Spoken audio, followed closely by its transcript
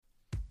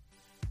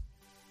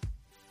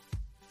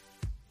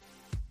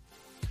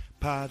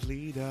Pod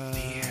leader.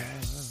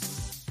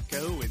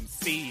 Go and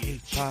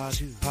see.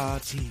 Pod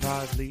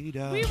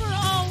leader. We were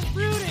all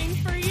rooting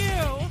for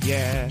you.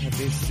 Yeah,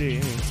 this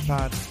is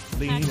Pod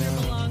leader. Pack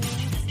your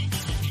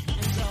belongings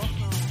and go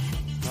home.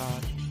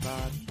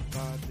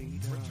 Pod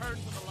leader. Return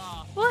to the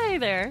law. Well, hey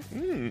there.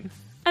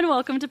 And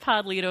welcome to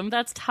Podleadum.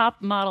 That's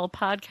Top Model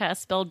Podcast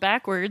spelled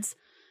backwards.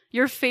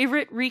 Your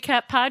favorite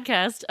recap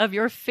podcast of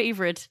your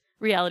favorite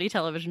reality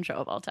television show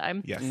of all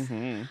time. Yes.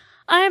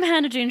 I am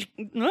Hannah Jane...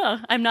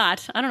 I'm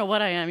not. I don't know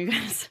what I am, you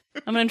guys.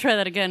 I'm going to try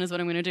that again is what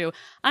I'm going to do.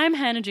 I'm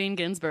Hannah Jane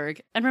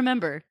Ginsburg. And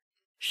remember,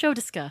 show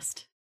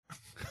disgust.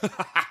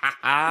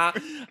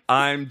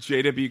 I'm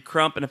JW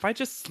Crump, and if I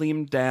just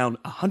slimmed down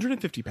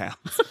 150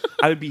 pounds,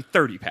 I would be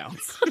 30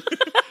 pounds.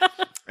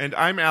 And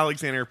I'm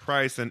Alexander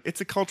Price, and it's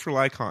a cultural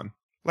icon,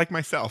 like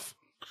myself.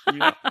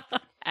 Yeah.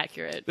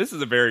 Accurate. This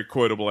is a very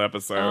quotable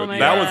episode. Oh my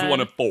that God. was one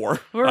of 4.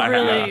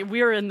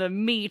 We're in the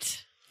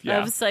meat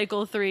Yeah. of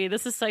Cycle 3.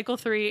 This is Cycle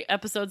 3,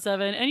 Episode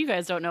 7. And you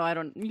guys don't know, I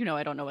don't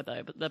know what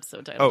the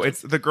episode title Oh, is.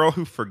 it's the girl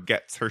who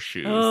forgets her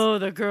shoes. Oh,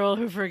 the girl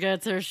who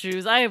forgets her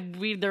shoes.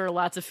 There are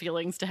lots of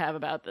feelings to have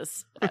about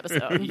this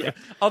episode. Yeah.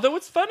 Although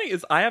what's funny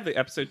is I have the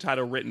episode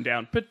title written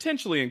down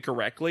potentially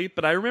incorrectly,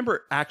 but I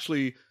remember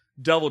actually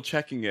double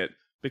checking it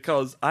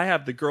because I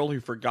have the girl who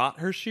forgot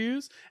her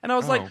shoes, and I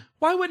was like,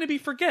 why wouldn't it be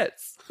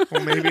forgets?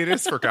 Well, maybe it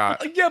is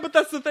forgot. Yeah, but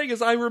that's the thing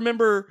is I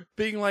remember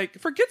being like,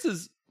 forgets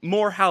is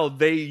more how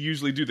they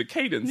usually do the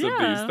cadence of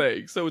Yeah. these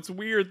things. So it's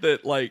weird that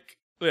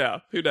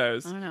who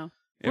knows? I don't know.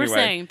 Anyway. We're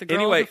saying the girl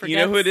Anyway, who you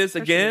know who it forgets is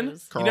her again?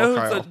 shoes. Carl, You know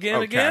who's Kyle.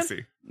 again?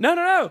 Cassie.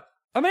 No.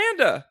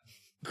 Amanda.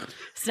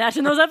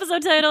 Snatching those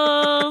episode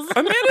titles.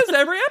 Amanda's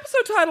every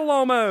episode title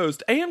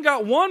almost. Anne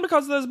got one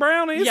because of those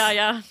brownies.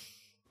 Yeah.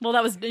 Well,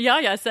 that was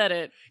Yaya said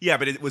it. Yeah,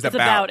 but it was It's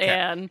about about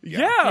Anne.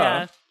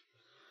 Yeah.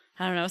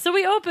 I don't know. So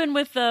we open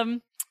with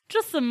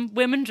just some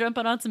women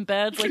jumping on some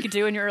beds like you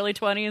do in your early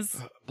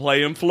 20s.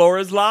 Playing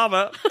Flora's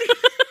Lava.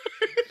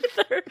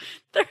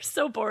 They're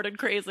so bored and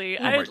crazy.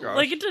 my gosh.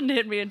 Like, it didn't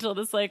hit me until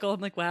the cycle. I'm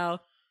like, wow,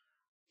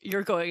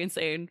 you're going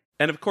insane.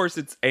 And of course,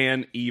 it's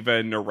Anne, Eva,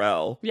 and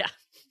Norelle. Yeah.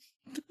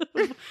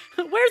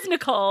 Where's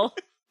Nicole?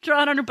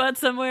 Drawn on her butt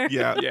somewhere?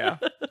 Yeah. Yeah.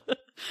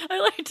 I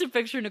like to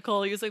picture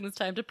Nicole using this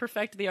time to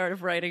perfect the art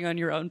of writing on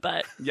your own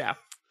butt. Yeah.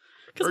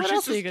 Because Or what she's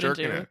else are you just going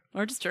to do? jerking it.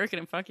 Or just jerking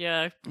it. Fuck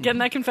yeah. Getting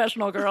that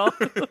confessional, girl.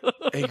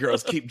 Hey,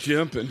 girls, keep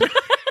jumping.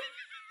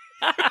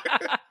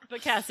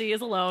 But Cassie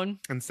is alone.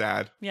 And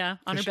sad. Yeah,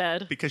 on her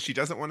bed. Because she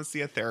doesn't want to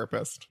see a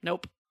therapist.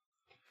 Nope.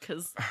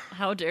 Because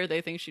how dare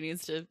they think she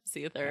needs to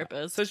see a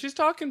therapist? So she's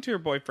talking to her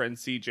boyfriend,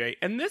 CJ.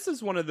 And this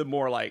is one of the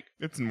more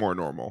It's more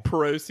normal.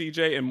 pro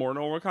CJ and more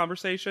normal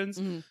conversations.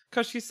 Mm-hmm.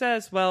 Because she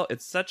says, well,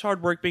 it's such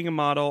hard work being a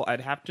model.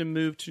 I'd have to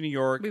move to New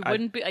York. We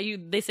wouldn't be.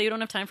 They say you don't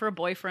have time for a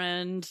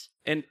boyfriend.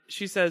 And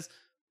she says,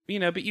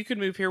 but you could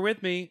move here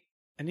with me.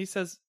 And he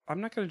says,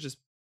 I'm not going to just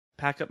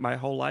pack up my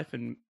whole life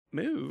and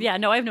move. Yeah,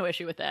 no, I have no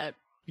issue with that.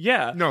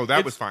 Yeah. No,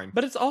 that was fine.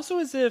 But it's also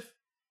as if,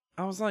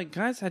 I was like,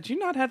 guys, had you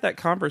not had that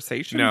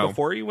conversation No.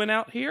 before you went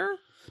out here?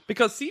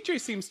 Because CJ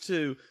seems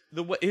to,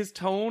 his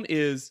tone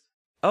is,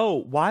 oh,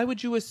 why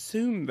would you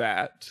assume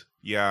that?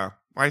 Yeah.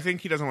 I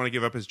think he doesn't want to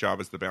give up his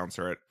job as the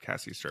bouncer at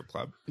Cassie's strip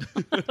club.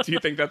 Do you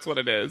think that's what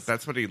it is?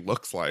 That's what he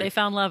looks like. They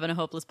found love in a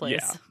hopeless place.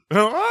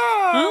 Yeah.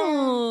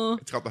 Oh.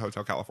 It's called the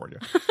Hotel California.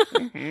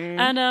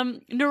 And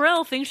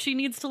Norelle thinks she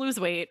needs to lose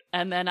weight,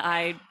 and then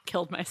I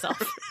killed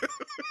myself.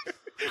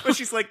 But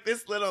she's like,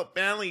 this little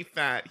belly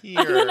fat And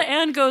then here.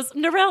 Anne goes,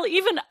 Norelle,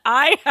 even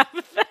I have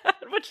that.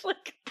 Which,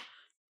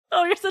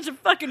 oh, you're such a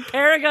fucking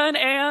paragon,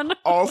 Anne.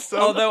 Also,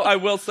 Although I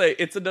will say,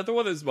 it's another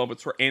one of those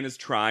moments where Anne is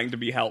trying to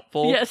be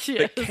helpful. Yes, she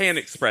but is. can't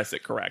express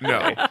it correctly.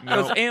 No.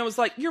 Because Anne was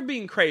like, you're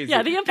being crazy.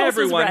 Yeah, the impulse is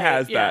Everyone right,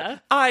 has yeah.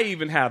 that. I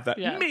even have that.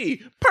 Yeah.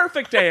 Me.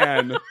 Perfect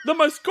Anne. The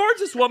most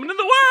gorgeous woman in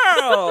the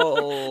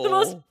world. The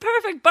most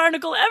perfect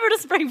barnacle ever to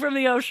spring from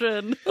the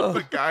ocean.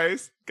 but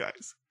guys,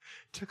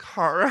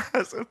 Takara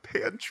has a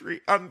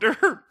pantry under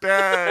her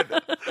bed.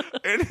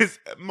 It is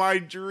my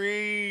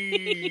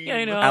dream.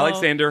 I know.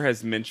 Alexander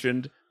has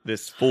mentioned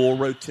this full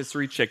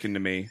rotisserie chicken to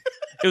me.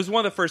 It was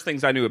one of the first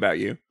things I knew about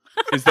you,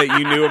 is that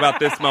you knew about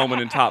this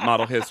moment in top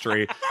model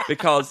history,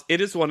 because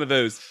it is one of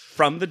those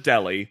from the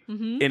deli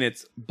in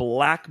its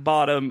black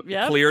bottom,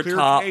 Yep. clear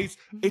top. Case.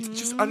 It's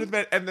just under the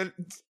bed. And then,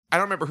 I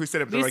don't remember who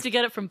said it, but We they're used like, to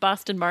get it from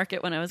Boston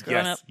Market when I was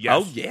growing up. yes.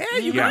 Oh, yeah,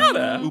 you Yeah.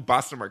 gotta. Ooh,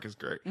 Boston Mark is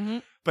great.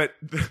 But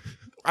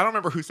I don't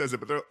remember who says it,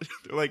 but they're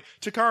like,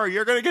 Takara,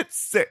 you're going to get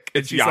sick.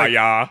 And It's she's like,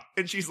 Yaya.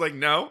 and she's like,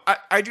 no,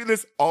 I do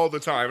this all the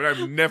time, and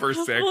I'm never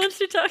sick. Well, and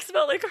she talks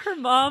about her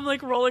mom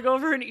rolling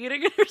over and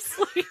eating in her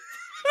sleep.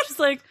 She's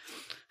like,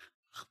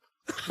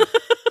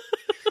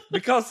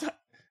 Because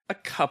a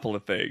couple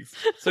of things.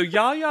 So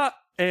Yaya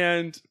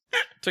and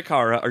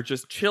Takara are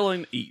just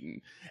chilling,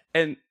 eating.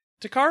 And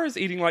Takara's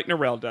eating like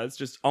Norelle does,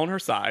 just on her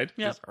side.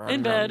 yep, Just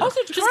in bed. Also,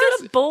 She's Takara's-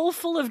 got a bowl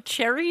full of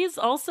cherries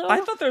also.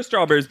 I thought they were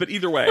strawberries, but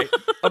either way,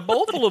 a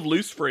bowl full of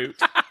loose fruit.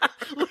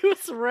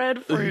 Loose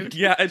red fruit.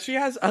 Yeah, and she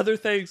has other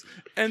things.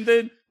 And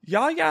then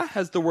Yaya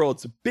has the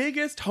world's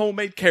biggest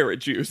homemade carrot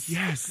juice.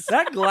 Yes.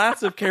 That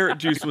glass of carrot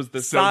juice was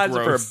the So size of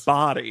her gross.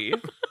 body.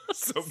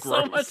 So gross.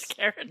 So much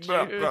carrot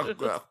Blah, juice. blah,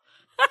 blah.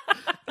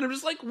 And I'm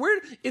just like,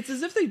 where? It's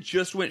as if they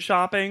just went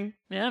shopping.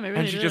 Yeah, maybe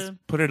And they she did. just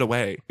put it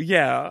away.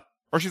 Yeah.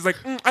 Or she's like,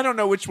 I don't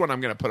know which one I'm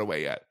going to put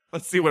away yet.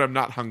 Let's see what I'm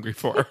not hungry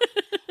for.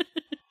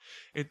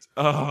 It's,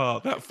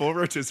 that full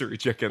rotisserie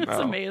chicken, It's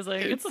though. amazing.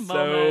 It's a so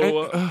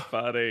moment.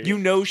 funny. You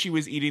know she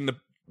was eating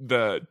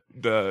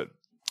the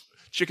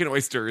chicken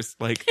oysters,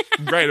 like,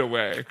 right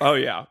away. Oh,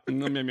 yeah.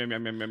 Yum, yum, yum,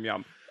 yum, yum,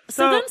 yum.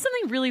 So then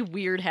something really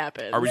weird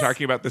happens. Are we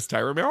talking about this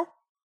Tyra mail?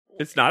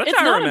 It's not a It's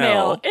not a Tyra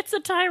mail. mail. It's a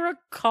Tyra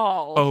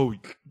call. Oh,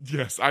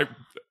 yes.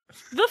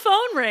 The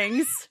phone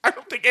rings. I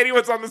don't think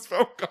anyone's on this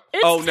phone call.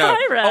 It's Oh, no.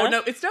 Tyra. Oh,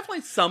 no. It's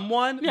definitely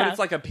someone, Yeah. but it's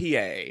like a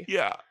PA.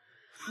 Yeah.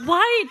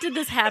 Why did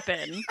this happen?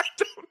 I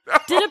don't know.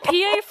 Did a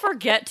PA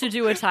forget to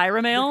do a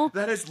Tyra mail?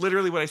 That is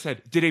literally what I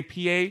said. Did a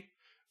PA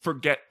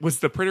forget? Was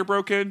the printer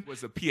broken?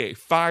 Was the PA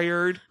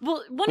fired?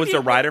 Well, Was the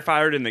writer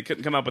fired and they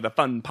couldn't come up with a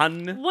fun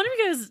pun? One of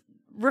you guys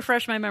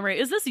refresh my memory.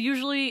 Is this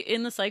usually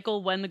in the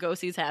cycle when the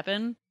go-sees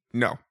happen?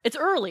 No. It's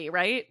early,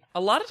 right? A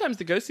lot of times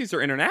the ghosties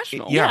are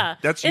international. Yeah,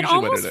 that's it usually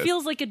what it almost is.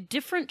 feels like a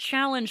different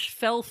challenge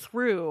fell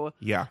through,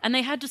 Yeah. and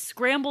they had to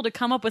scramble to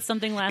come up with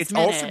something last It's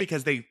minute. also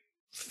because they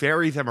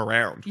ferry them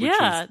around. Which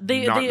yeah, is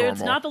they not it's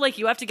normal. not that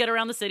you have to get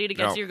around the city to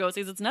get No. to your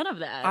go-sees. It's none of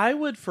that. I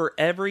would, for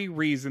every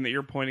reason that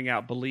you're pointing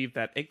out, believe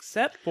that,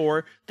 except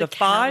for The the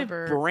 5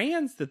 caliber.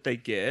 brands that they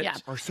get Yeah.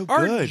 Are so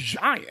are good.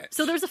 giant.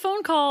 So there's a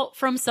phone call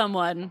from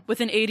someone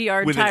with an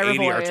ADR With Tyra an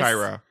ADR voice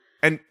Tyra.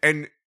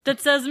 And that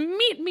says,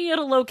 "Meet me at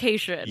a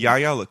location."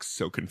 Yaya looks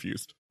so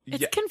confused.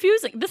 It's Yeah.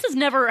 confusing. This has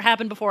never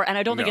happened before, and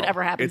I don't think No, it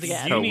ever happens it's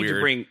again. You so need weird.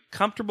 to bring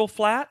comfortable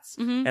flats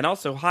Mhm. and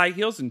also high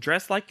heels and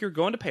dress like you're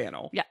going to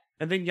panel. Yeah.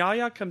 And then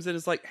Yaya comes in and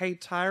is like, hey,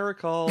 Tyra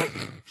called.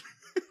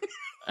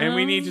 And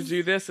we need to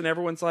do this. And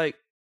everyone's like,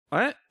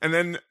 what? And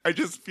then I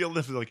just feel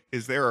this like,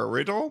 is there a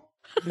riddle?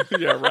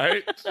 Yeah,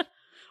 right?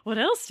 What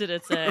else did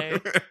it say?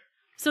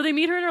 So they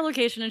meet her in her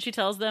location, and she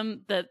tells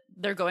them that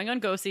they're going on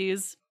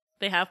go-sees.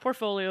 They have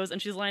portfolios,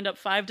 and she's lined up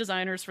 5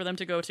 designers for them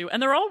to go to,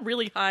 and they're all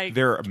really high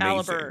They're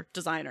caliber amazing.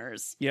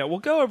 designers. Yeah, we'll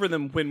go over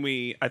them when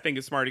I think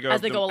it's smart to go As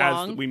over they them go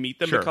along? as we meet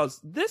them. Sure. Because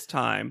this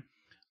time,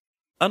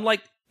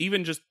 unlike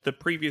even just the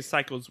previous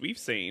cycles we've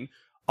seen,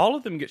 all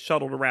of them get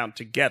shuttled around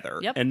together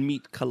Yep. and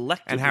meet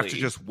collectively. And have to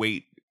just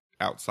wait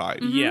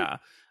outside. Mhm. Yeah.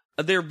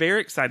 They're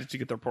very excited to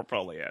get their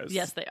portfolios.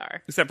 Yes, they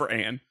are. Except for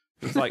Anne.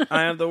 It's like,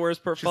 I have the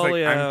worst She's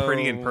portfolio. like, I'm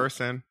pretty in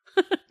person.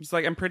 She's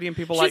like, I'm pretty and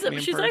people like me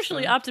in She's person.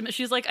 actually optimistic.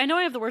 She's like, I know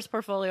I have the worst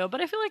portfolio, but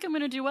I feel like I'm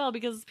going to do well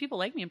because people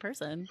like me in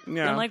person.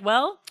 Yeah. And I'm like,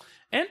 well,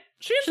 And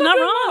she ends She's up not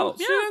doing wrong. well.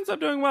 She Yeah. ends up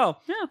doing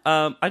well.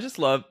 Yeah. I just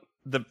love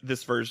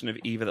this version of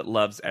Eva that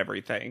loves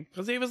everything.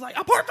 Because Eva's like,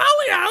 a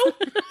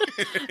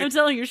portfolio! I'm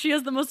telling you, she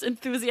has the most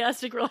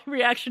enthusiastic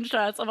reaction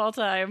shots of all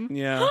time.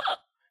 Yeah.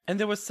 And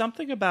there was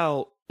something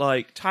about,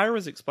 like, Tyra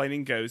was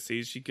explaining go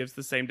see. She gives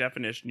the same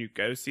definition. You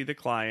go see the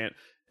client.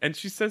 And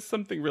she says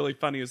something really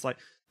funny. It's like,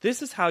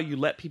 this is how you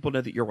let people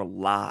know that you're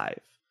alive.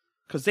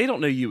 Because they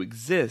don't know you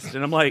exist.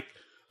 And I'm like,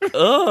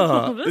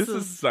 ugh, This this is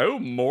is so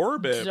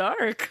morbid.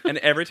 Dark. And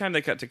every time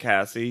they cut to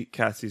Cassie,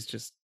 Cassie's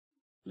just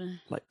Eh.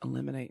 like,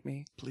 eliminate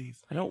me.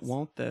 Please. I don't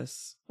want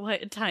this.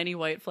 Tiny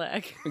white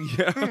flag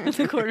Yeah. in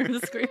the corner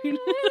of the screen.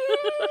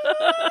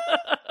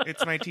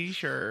 It's my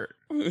t-shirt.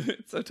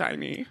 It's so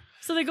tiny.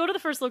 So they go to the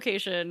first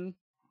location.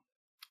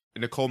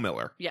 Nicole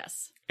Miller.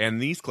 Yes.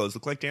 And these clothes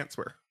look like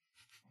dancewear.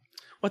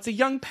 What's a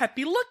young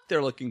peppy look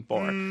they're looking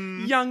for?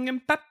 Mm. Young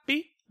and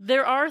peppy.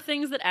 There are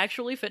things that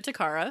actually fit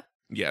Takara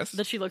Yes.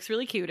 that she looks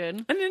really cute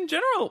in. And in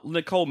general,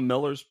 Nicole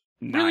Miller's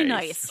Really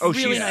nice. Oh,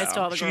 really she's- nice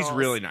to all the girls. She's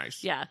really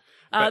nice. Yeah.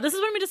 But- This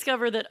is when we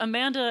discover that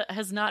Amanda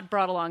has not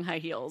brought along high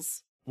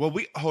heels. Well,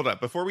 hold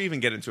up. Before we even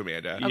get into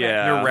Amanda. Okay.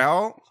 Yeah.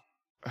 Narelle,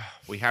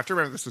 we have to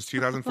remember this was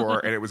 2004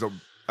 and it was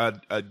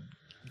a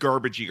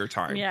garbage year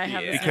time. Yeah, I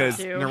have Yeah. this Because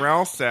note too.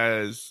 Narelle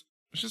says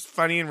it's just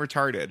funny and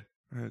retarded.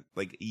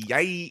 Like,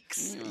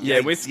 yikes. Yeah,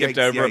 we Yikes, skipped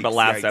yikes, over it, but yikes,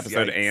 last yikes,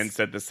 episode, yikes. Anne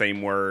said the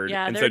same word.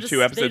 Yeah, and they're so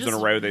 2 episodes in a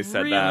just row they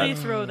said really that.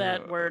 throw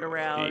that word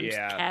around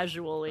Yeah.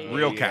 casually.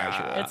 Real Yeah.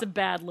 casual. It's a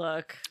bad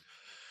look.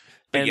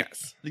 But And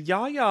yes.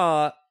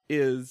 Yaya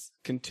is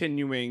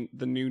continuing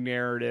the new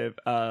narrative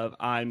of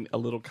I'm a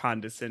little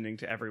condescending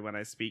to everyone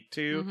I speak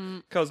to.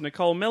 Mhm. Because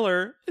Nicole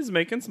Miller is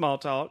making small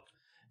talk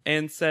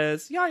and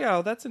says,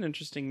 Yaya, that's an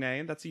interesting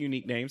name. That's a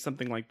unique name,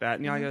 something like that.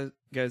 And Yaya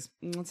goes,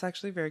 it's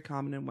actually very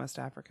common in West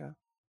Africa.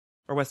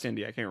 Or West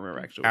India, I can't remember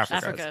actually. what she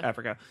Africa. says.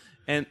 Africa.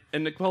 And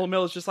Nicole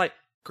Miller is just like,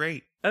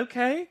 Great.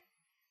 okay.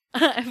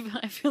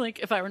 I feel like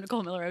if I were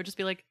Nicole Miller, I would just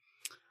be like,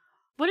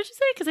 what did you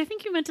say? Because I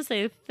think you meant to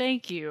say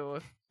thank you.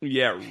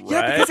 Yeah, right.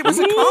 Yeah, because it was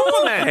a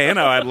compliment.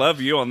 Hannah, I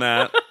love you on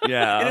that.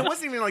 Yeah. And it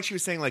wasn't even like she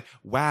was saying, like,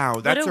 wow,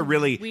 What that's a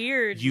really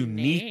weird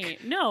unique,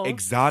 name. No.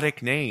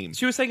 exotic name.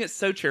 She was saying it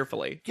so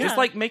cheerfully. Yeah. Just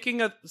like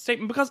making a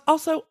statement. Because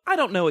also, I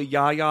don't know a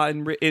Yaya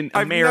in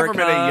I've America.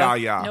 never met a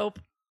Yaya. Nope.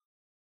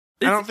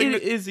 I don't think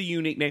it is a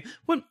unique name.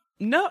 When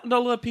not a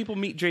lot of people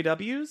meet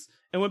JWs.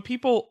 And when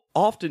people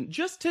often,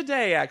 just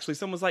today actually,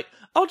 someone was like,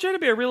 oh,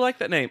 JW, I really like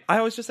that name. I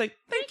always just say,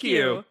 thank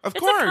you. Of It's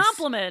course. a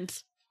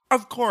compliment.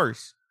 Of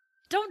course.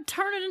 Don't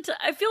turn it into...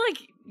 I feel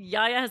like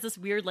Yaya has this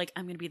weird, like,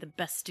 I'm going to be the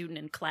best student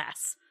in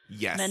class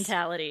Yes.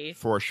 mentality.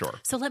 For sure.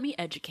 So let me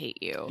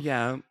educate you.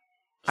 Yeah.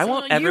 I So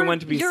want everyone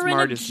to be you're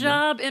smart in a as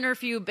job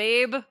interview,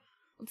 babe.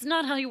 It's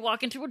not how you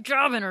walk into a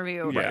job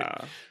interview. Yeah.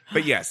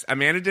 But yes,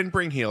 Amanda didn't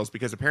bring heels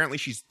because apparently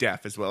she's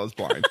deaf as well as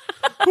blind.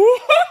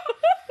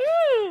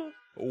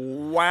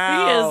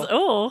 Wow. He is.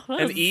 Oh,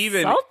 that And is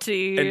even-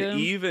 salty. And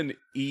even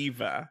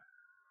Eva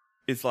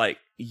is like,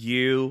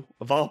 you,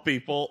 of all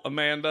people,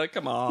 Amanda,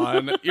 come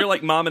on. You're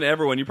like mom and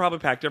everyone. You probably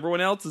packed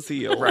everyone else's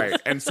heels. Right.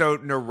 And so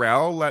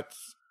Norel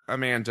lets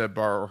Amanda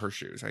borrow her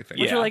shoes, I think.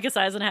 Which Yeah. are like a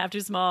size and a half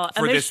too small. For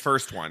and they this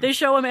first one. They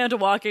show Amanda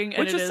walking,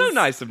 and Which it is so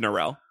nice of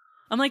Norel.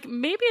 I'm like,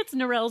 maybe it's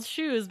Norel's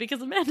shoes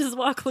because Amanda's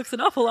walk looks an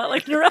awful lot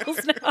like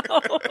Norel's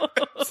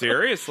now.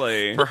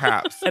 Seriously.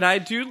 Perhaps. And I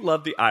do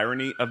love the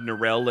irony of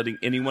Norel letting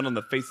anyone on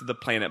the face of the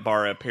planet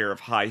borrow a pair of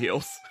high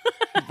heels.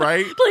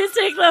 Right? Please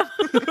take them.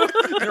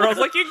 Norel's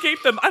like, you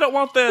keep them. I don't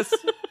want this.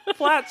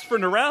 Flats for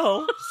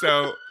Norel.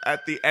 So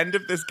at the end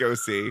of this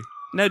go-see,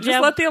 No, just Yeah.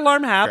 let the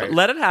alarm happen. Right.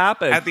 Let it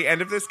happen. at the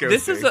end of this go-see.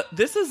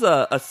 This is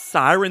a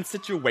siren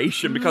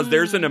situation because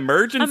there's an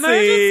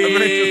emergency.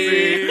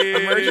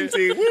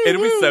 Emergency. Woo,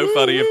 It'll be so woo,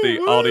 funny if the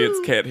woo, audience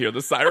woo. can't hear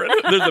the siren.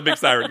 There's a big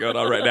siren going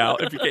on right now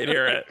if you can't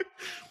hear it.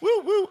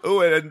 Woo, woo.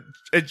 Oh, and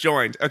it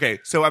joined. Okay,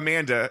 so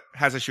Amanda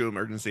has a shoe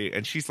emergency,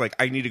 and she's like,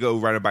 I need to go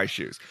run and buy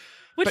shoes.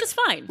 Which is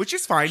fine. Which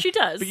is fine. She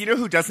does. But you know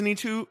who doesn't need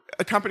to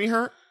accompany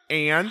her?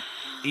 Anne,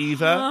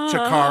 Eva,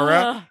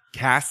 Takara,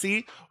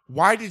 Cassie.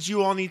 Why did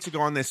you all need to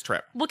go on this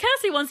trip? Well,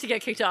 Cassie wants to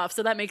get kicked off,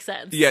 so that makes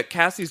sense. Yeah,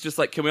 Cassie's just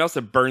like, can we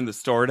also burn the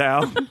store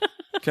down?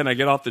 Can I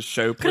get off the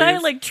show, please? Could I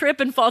like trip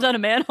and fall down a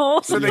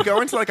manhole? So they go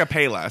into like a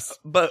Payless.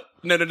 But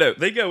no.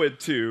 They go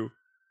into,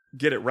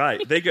 get it right,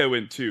 they go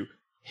into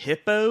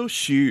hippo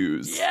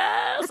shoes.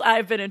 Yes,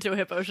 I've been into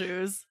hippo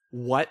shoes.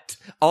 What?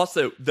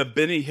 Also, the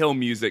Benny Hill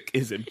music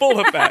is in full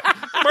effect.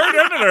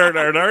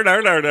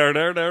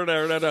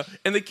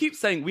 And they keep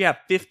saying, we have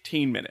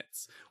 15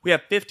 minutes. We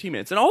have 15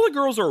 minutes. And all the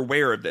girls are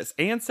aware of this.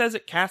 Anne says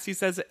it, Cassie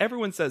says it,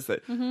 everyone says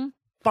it. Mm-hmm.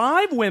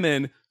 5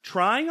 women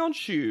trying on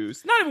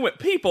shoes, not even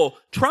people,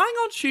 trying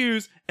on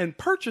shoes and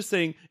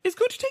purchasing is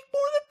going to take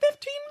more than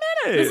 15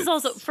 minutes. This is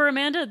also, for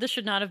Amanda, this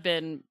should not have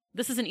been,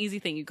 this is an easy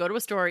thing. You go to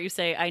a store, you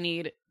say, I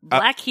need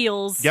black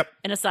heels yep.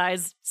 in a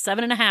size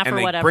 7.5 And or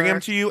they whatever. bring them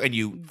to you and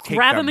you take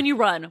Grab them and you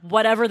run,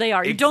 whatever they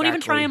are. You don't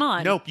even try them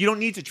on. Nope, you don't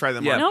need to try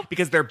them Yeah. on Nope.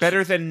 because they're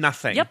better than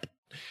nothing. Yep.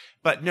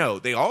 But no,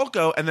 they all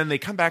go and then they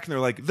come back and they're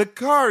like, the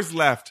car's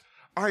left.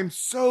 I'm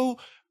so,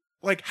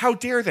 like, how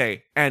dare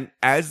they? And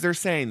as they're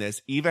saying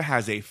this, Eva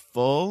has a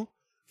full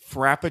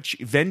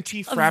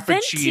venti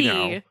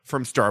frappuccino venti?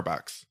 from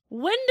Starbucks.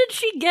 When did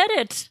she get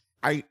it?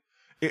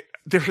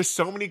 There are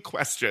so many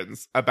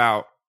questions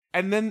about,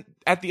 and then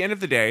at the end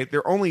of the day,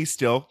 they're only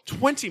still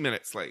 20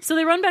 minutes late. So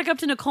they run back up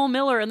to Nicole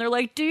Miller and they're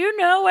like, do you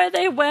know where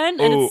they went?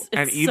 And Oh, it's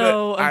and Eva,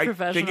 so I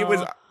unprofessional.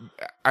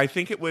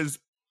 think it was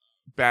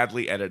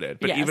badly edited,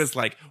 but Yes. Eva's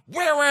like,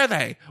 where were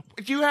they?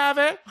 Do you have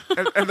it?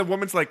 And the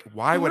woman's like,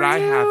 why would I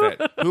have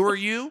it? Who are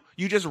you?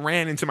 You just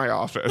ran into my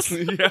office.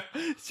 Yeah,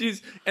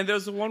 and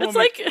there's one It's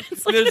woman. like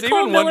there's Nicole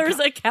even one Miller's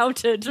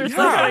accountant or Yeah.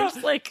 something.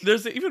 Just like,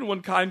 There's even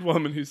one kind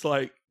woman who's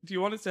like, do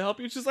you want us to help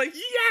you? She's like,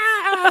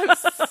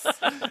 yes!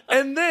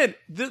 And then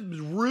the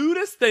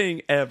rudest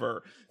thing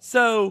ever.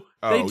 So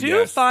they Oh, do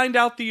yes. find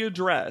out the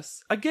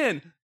address.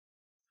 Again,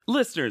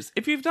 listeners,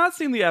 if you've not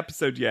seen the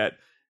episode yet,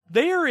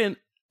 they are in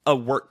a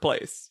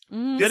workplace.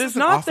 This It is is an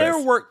not office. their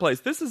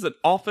workplace. This is an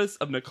office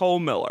of Nicole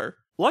Miller.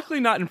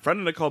 Luckily not in front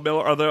of Nicole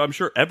Miller, although I'm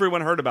sure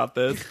everyone heard about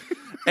this.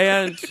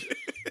 And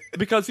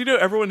because,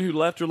 everyone who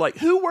left are like,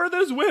 who were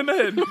those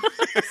women?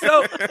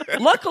 So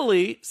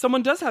luckily,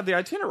 someone does have the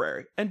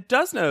itinerary and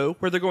does know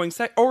where they're going,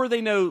 or they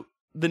know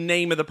the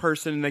name of the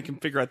person and they can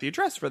figure out the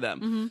address for them.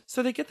 Mm-hmm.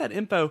 So they get that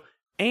info.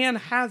 Anne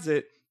has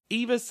it.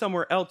 Eva's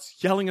somewhere else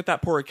yelling at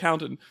that poor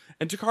accountant.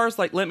 And Takara's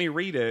like, let me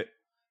read it.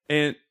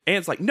 And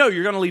Anne's like, no,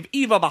 you're going to leave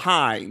Eva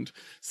behind.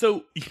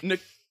 So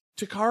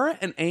Takara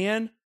and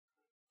Anne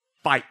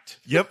fight.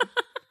 Yep.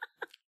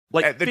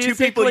 Like The two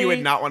people you would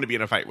physically not want to be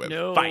in a fight with.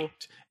 no. fight.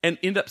 And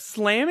end up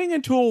slamming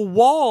into a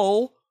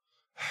wall.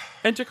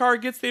 And Takara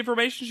gets the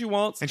information she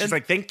wants. And she's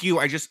like, thank you.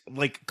 I just,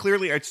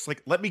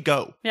 let me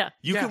go. Yeah.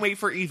 You Yeah. can wait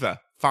for Eva.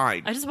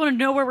 Fine. I just want to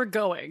know where we're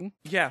going.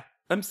 yeah,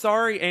 I'm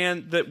sorry,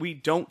 Anne, that we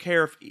don't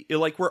care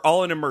if, we're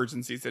all in an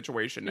emergency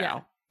situation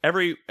now.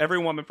 Every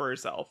woman for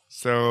herself.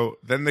 So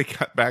then they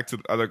cut back to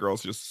the other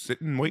girls just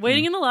sitting,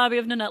 Waiting in the lobby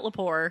of Nanette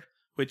Lepore.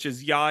 Which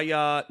is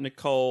Yaya,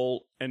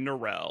 Nicole, and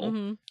Norel.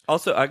 Mhm.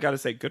 Also, I gotta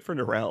say, good for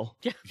Norel.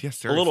 Yes,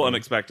 A little seriously.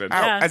 unexpected.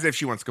 Ow, Yeah. as if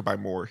she wants to buy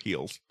more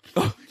heels.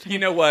 You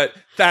know what?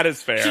 That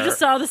is fair. She just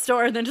saw the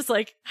store and then just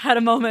had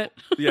a moment.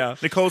 Yeah.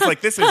 Nicole's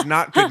like, this is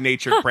not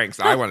good-natured pranks.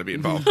 I want to be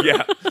involved.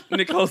 Yeah.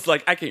 Nicole's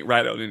like, I can't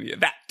ride on any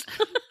of that.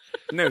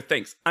 No,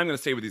 thanks. I'm going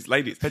to stay with these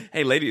ladies.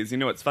 Hey, ladies, you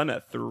know what's fun?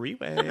 A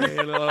three-way.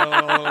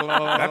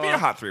 That'd be a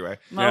hot three-way.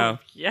 Yeah.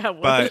 Yeah.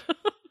 But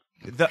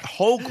the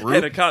whole Hey,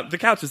 group, the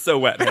couch is so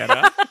wet,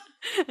 Hannah.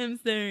 I'm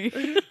sorry.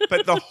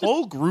 but the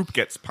whole group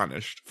gets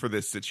punished for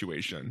this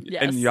situation.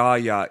 Yes. And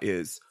Yaya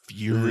is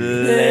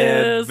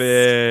Furious.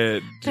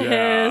 livid.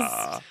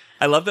 Pissed.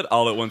 I love that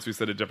all at once we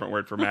said a different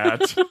word for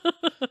Matt.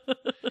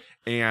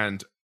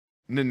 And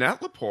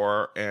Nanette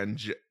Lepore and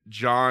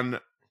John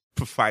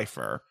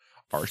Pfeiffer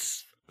are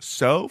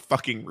so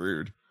fucking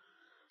rude.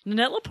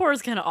 Nanette Lepore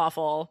is kind of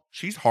awful.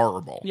 She's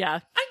horrible. Yeah. You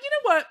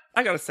know what?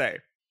 I gotta say,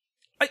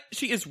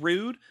 she is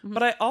rude,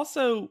 but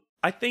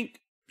I think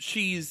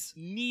she's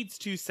needs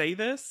to say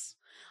this.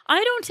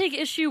 I don't take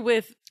issue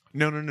with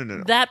No.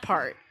 that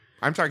part.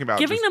 I'm talking about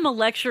Giving just- them a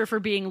lecture for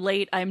being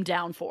late, I'm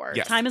down for.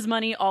 Yes. Time is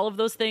money, all of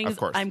those things, Of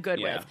course. I'm good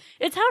Yeah. with.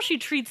 It's how she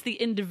treats the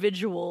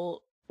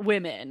individual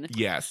women.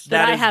 Yes.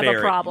 That I have a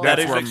problem That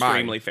with. is That's where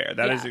extremely fair.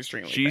 That is Yeah.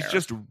 extremely She's fair.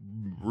 just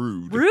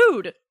rude.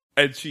 Rude.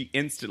 And she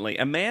instantly,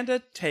 Amanda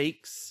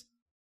takes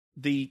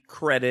the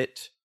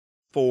credit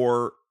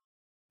for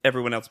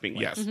everyone else being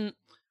late. Yes. Mhm.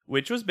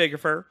 Which was big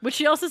of her, Which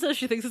she also says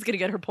she thinks is going to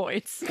get her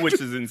points. which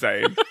is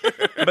insane.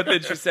 But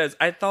then she says,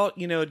 I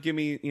thought, it'd give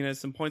me,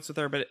 some points with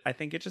her, but I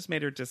think it just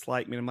made her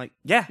dislike me. And I'm like,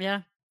 yeah.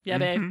 Yeah. Yeah,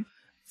 babe. Mhm.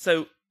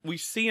 So we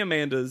see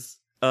Amanda's,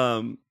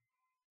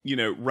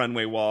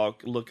 runway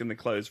walk, look in the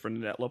clothes for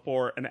Nanette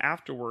Lepore. And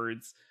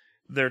afterwards,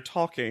 they're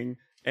talking.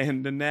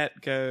 And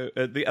Nanette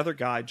the other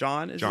guy,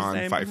 John is John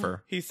his name?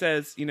 Pfeiffer. He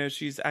says,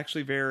 she's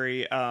actually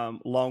very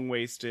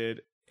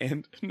long-waisted.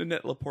 And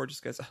Nanette Lepore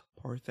just goes, oh,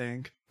 poor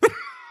thing.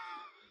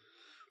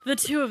 The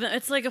two of them,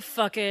 it's like a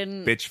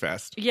fucking... Bitch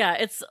fest. Yeah,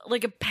 it's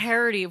like a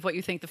parody of what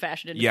you think the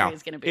fashion industry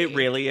is going to be. It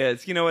really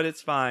is. You know what?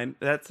 It's fine.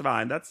 That's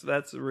fine.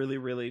 That's really,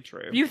 really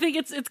true. You think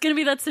it's going to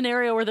be that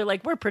scenario where they're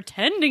like, we're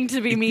pretending to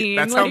be mean.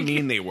 That's how like-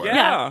 mean they were.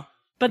 yeah.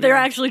 But they're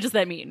actually just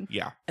that mean.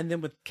 Yeah. And then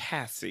with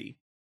Cassie,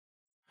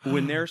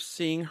 when they're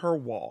seeing her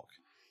walk,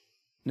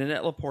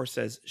 Nanette Lepore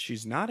says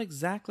she's not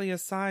exactly a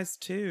size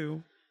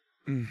 2.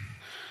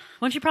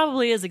 When she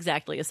probably is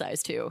exactly a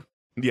size 2.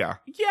 Yeah.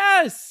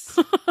 Yes!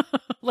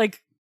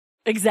 Like,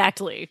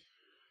 exactly.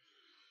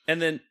 And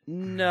then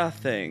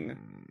nothing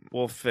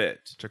will fit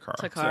Takara.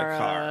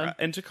 Takara.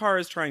 And Takara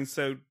is trying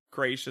so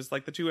gracious.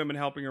 Like the two women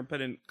helping her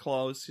put in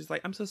clothes. She's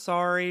like, I'm so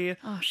sorry.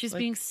 Oh, she's Like-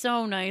 being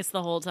so nice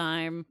the whole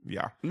time.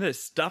 Yeah. I'm going to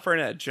stuff her in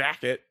a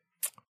jacket.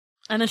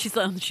 And then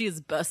she is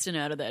busting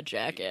out of that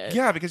jacket.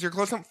 Yeah, because your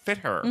clothes don't fit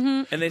her.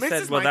 Mhm. And they This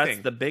said, is well, my that's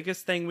thing. the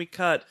biggest thing we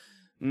cut.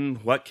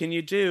 What can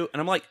you do?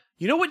 And I'm like,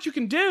 you know what you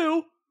can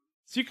do?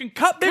 So you can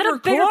cut bigger, a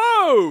bigger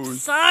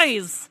clothes.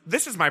 Size.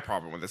 This is my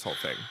problem with this whole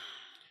thing.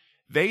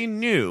 They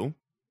knew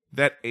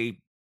that a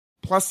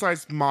plus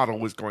size model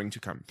was going to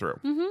come through.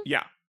 Mm-hmm.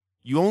 Yeah.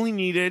 You only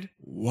needed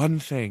one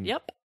thing.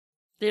 Yep.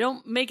 They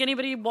don't make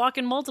anybody walk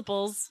in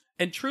multiples.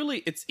 And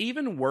truly, it's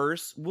even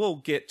worse. We'll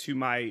get to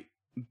my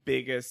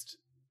biggest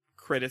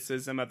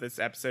criticism of this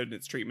episode and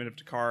its treatment of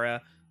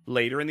Takara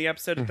later in the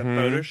episode at the Mhm.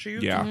 photo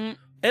shoot. Yeah. Mhm.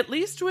 At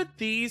least with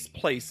these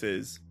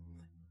places,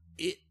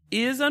 it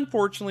is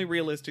unfortunately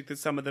realistic that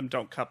some of them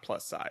don't cut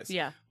plus size.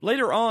 Yeah.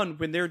 Later on,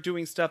 when they're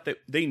doing stuff that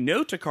they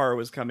know Takara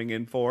was coming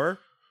in for,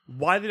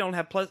 why they don't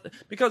have plus...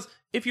 Because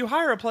if you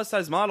hire a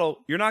plus-size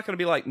model, you're not going to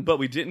be like, but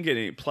we didn't get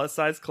any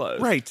plus-size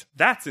clothes. Right.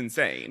 That's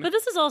insane. But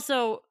this is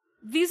also,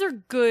 these are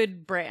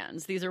good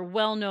brands. These are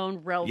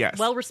well-known, Yes.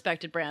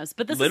 well-respected brands.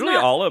 But this Literally is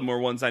not, all of them were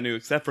ones I knew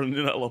except for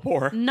Nanette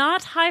Lepore.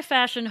 not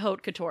high-fashion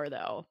haute couture,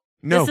 though.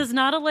 No. This is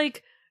not a,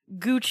 like,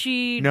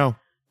 Gucci No.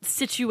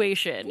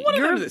 situation. One of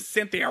You're- them is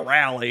Cynthia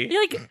Rowley.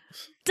 You're like,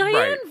 Diane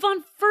Right.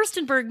 von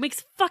Furstenberg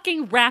makes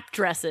fucking wrap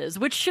dresses,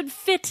 which should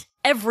fit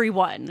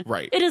everyone.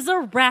 Right. It is a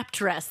wrap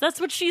dress. That's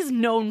what she's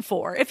known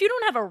for. If you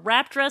don't have a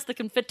wrap dress that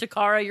can fit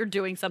Takara, you're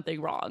doing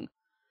something wrong.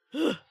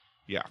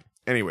 Yeah.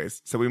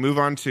 Anyways, so we move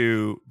on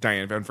to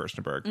Diane Van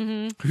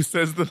Furstenberg, who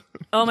says the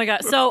Oh my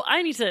god. So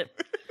I need to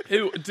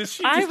Who did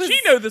she I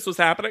know this was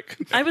happening?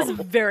 I was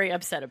very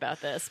upset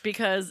about this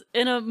because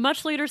in a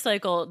much later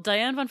cycle,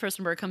 Diane von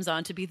Furstenberg comes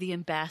on to be the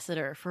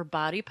ambassador for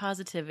body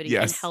positivity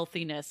and Yes.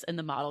 healthiness in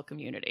the model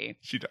community.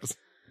 she does.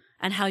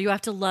 And how you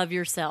have to love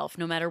yourself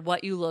no matter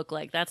what you look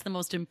like. That's the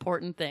most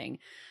important thing.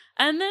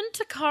 And then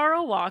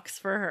Takara walks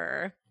for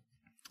her.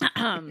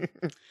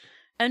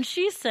 And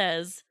she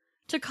says,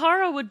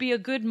 Takara would be a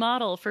good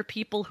model for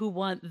people who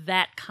want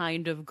that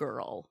kind of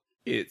girl.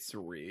 It's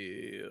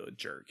real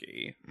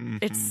jerky.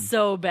 It's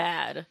so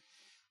bad.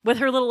 With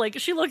her little, like,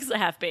 she looks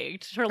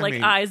half-baked. Her, like,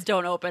 mean- eyes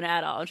don't open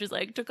at all. She's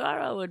like,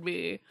 Takara would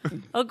be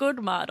a good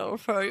model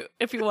for you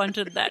if you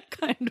wanted that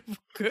kind of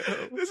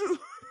girl. This is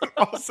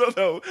also,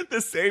 though,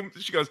 the same.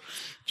 She goes,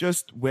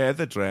 just wear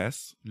the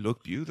dress,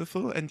 look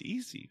beautiful and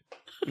easy.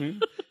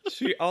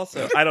 She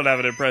also, I don't have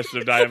an impression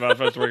of Diane von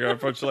Furstenberg,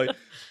 unfortunately,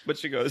 but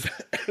she goes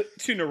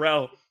to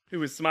Narelle, who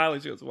was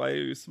smiling. She goes, why are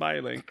you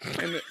smiling?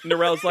 And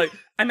Narelle's like,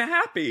 I'm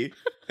happy.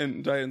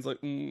 And Diane's like,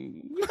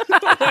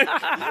 Like,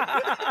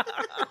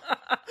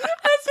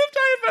 as if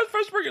Diane von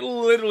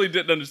Furstenberg literally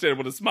didn't understand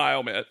what a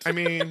smile meant. I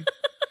mean,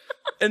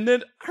 And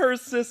then her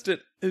assistant,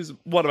 who's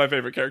one of my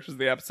favorite characters in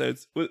the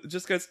episodes,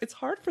 just goes, "It's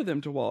hard for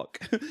them to walk."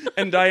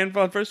 And Diane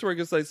von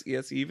Furstenberg says,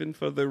 "Yes, even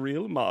for the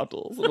real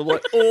models." And I'm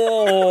like,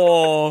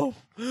 oh,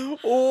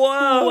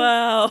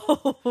 wow.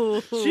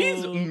 Wow.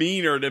 She's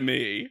meaner to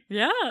me.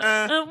 Yeah.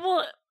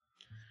 Well,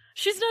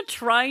 she's not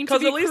trying to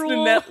Because be at least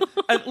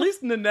cruel. at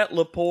least Nanette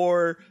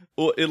Lepore,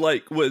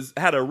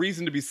 had a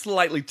reason to be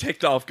slightly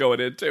ticked off going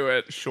into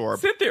it. Sure.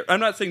 Cynthia, I'm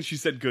not saying she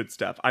said good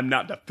stuff. I'm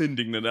not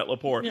defending Nanette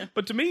Lepore. Yeah.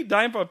 But to me,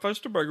 Diane von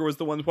Furstenberger was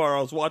the one where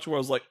I was watching where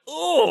I was like,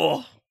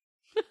 oh.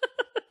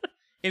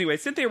 Anyway,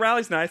 Cynthia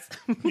Rowley's nice.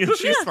 Yeah,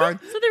 she's fine.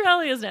 Cynthia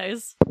Rowley is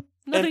nice.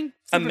 Nothing.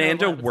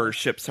 Amanda supernova.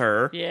 worships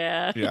her.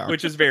 Yeah. Yeah.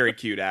 Which is very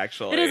cute,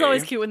 actually. It is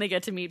always cute when they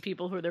get to meet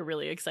people who they're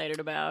really excited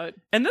about.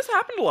 And this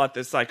happened a lot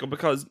this cycle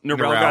because Narelle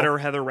Narelle. got her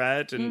Heather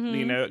Red and,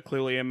 Mhm.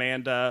 clearly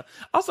Amanda.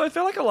 Also, I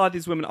feel like a lot of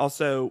these women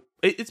also,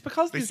 it's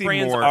because They these seem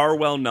brands more- are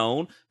well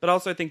known, but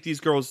also I think these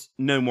girls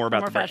know more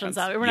about More the fashion brands.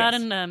 style. We're Yes.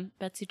 not in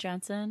Betsy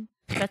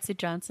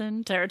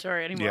Johnson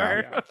territory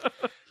anymore. Yeah.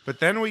 But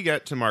then we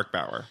get to Mark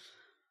Bauer.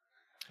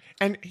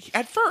 And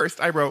at first,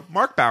 I wrote,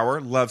 Mark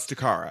Bauer loves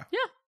Takara. Yeah.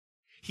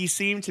 He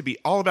seemed to be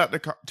all about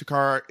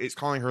Takara. Is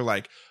calling her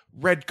like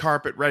red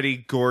carpet ready,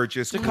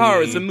 gorgeous.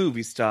 Takara is a queen.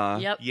 movie star.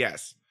 Yep.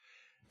 Yes.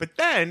 But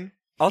then,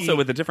 Also, he-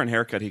 with a different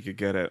haircut, he could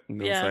get it. I'm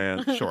gonna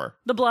Yeah. say it. sure.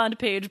 The blonde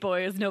page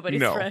boy is nobody's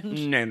No.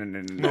 friend.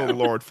 No. Oh,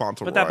 Lord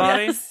Fauntleroy. With that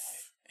body,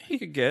 Yes. he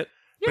could get.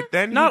 But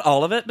then Not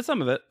all of it, but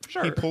some of it.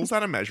 Sure. he pulls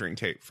out a measuring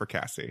tape for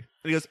Cassie.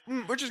 And he goes,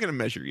 we're just going to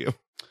measure you.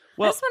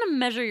 I just want to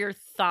measure your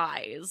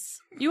thighs.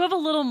 You have a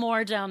little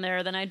more down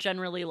there than I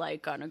generally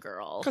like on a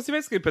girl. Because he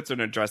basically puts her in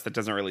a dress that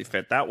doesn't really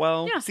fit that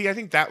well. Yeah. See, I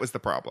think that was the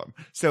problem.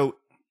 So,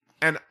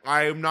 and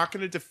I'm not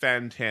going to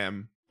defend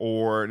him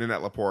or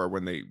Nanette Lepore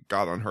when they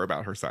got on her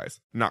about her size.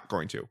 Not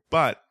going to.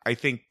 But I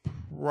think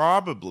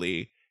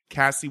probably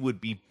Cassie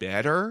would be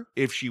better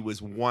if she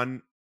was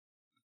 1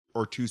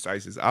 or 2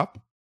 sizes up.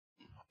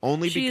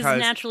 Only She's because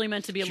naturally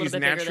meant to be a little she's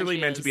bit bigger than naturally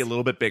she meant is. to be a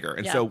little bit bigger.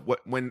 And Yeah. so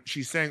when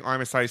she's saying, I'm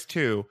a size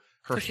 2,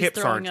 her 'Cause she's hips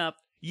throwing aren't. up.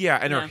 Yeah,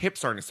 and her Yeah.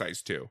 hips aren't a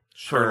size 2.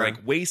 Sure. Her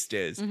like waist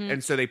is. Mhm.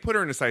 And so they put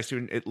her in a size 2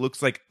 and it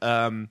looks like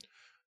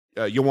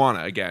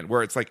Joanna again,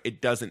 where it's like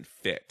it doesn't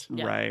fit.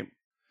 Yeah. Right.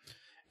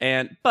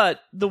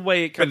 But the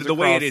way it comes the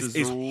way it across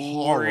is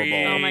horrible.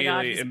 really Oh my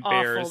God, it's awful to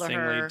embarrassingly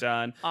her.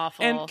 done.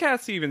 Awful. And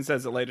Cassie even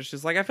says it later.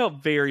 She's like, I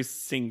felt very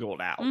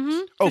singled out.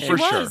 Mhm. Oh, She for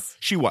sure. was.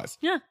 She was.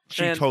 Yeah.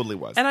 She And- totally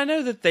was. And I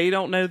know that they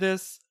don't know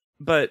this,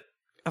 but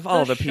of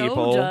all the show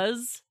people,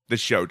 does. The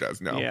show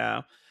does know.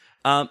 yeah,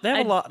 they have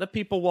I- a lot of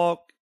people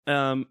walk. A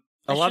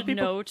I lot of should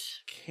people note,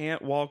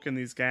 can't walk in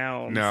these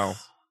gowns. No.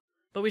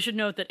 but we should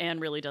note that Anne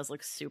really does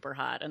look super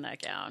hot in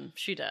that gown.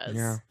 She does.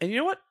 Yeah. And you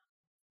know what?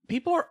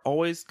 People are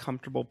always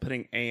comfortable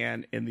putting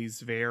Anne in these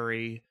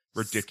very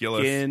Ridiculous.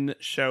 skin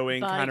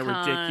showing, kind of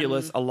Bodycon.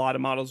 ridiculous. A lot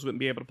of models wouldn't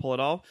be able to pull it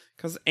off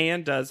because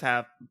Anne does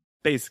have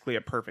basically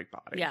a perfect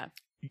body. Yeah.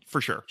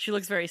 For sure. She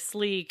looks very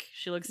sleek.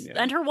 She looks, Yeah.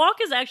 and her walk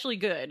is actually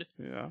good.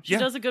 Yeah. She Yeah.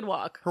 does a good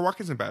walk. Her walk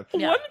isn't bad.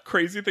 Yeah. One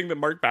crazy thing that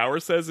Mark Bauer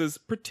says is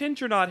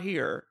pretend you're not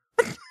here.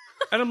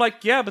 And I'm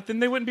like, yeah, but then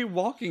they wouldn't be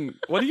walking.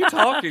 What are you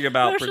talking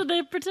about? Where should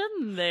they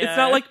pretend they It's are?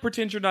 not like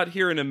pretend you're not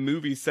here in a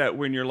movie set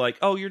when you're like,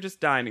 oh, you're just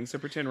dining, so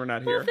pretend we're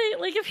not Well, here. if they,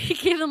 like if he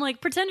gave them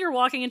like pretend you're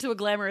walking into a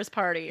glamorous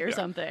party or Yeah.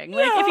 something.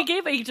 Like Yeah. if he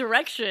gave a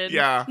direction,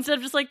 Yeah. instead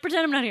of just like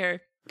pretend I'm not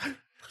here.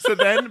 So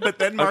then, but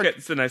then Okay,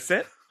 so now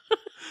sit.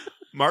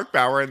 Mark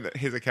Bauer and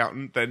his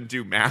accountant then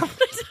do math. I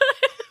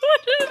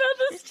wondered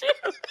about this too.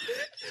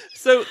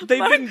 So they've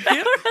Mark been Bauer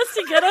given. has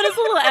to get on his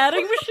little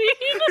adding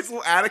machine. His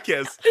little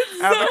Atticus.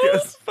 So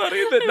Abacus.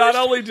 funny that not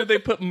only did they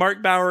put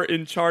Mark Bauer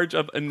in charge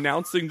of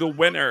announcing the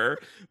winner,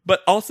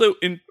 but also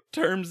in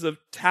terms of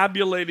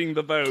tabulating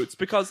the votes,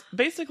 because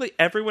basically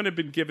everyone had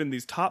been given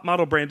these top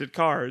model branded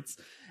cards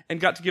and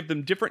got to give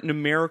them different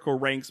numerical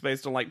ranks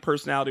based on like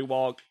personality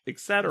walk,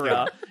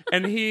 etc.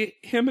 And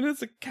him and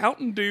his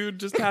accountant dude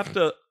just have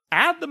to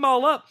add them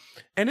all up.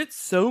 And it's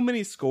so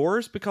many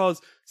scores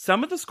because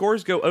some of the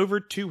scores go over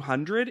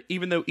 200,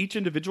 even though each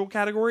individual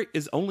category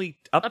is only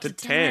up to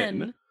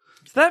 10.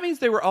 So that means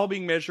they were all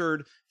being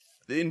measured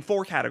in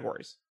 4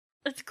 categories,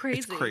 That's crazy.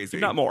 It's crazy.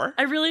 not more.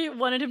 I really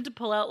wanted him to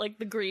pull out like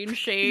the green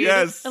shade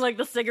Yes. and like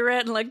the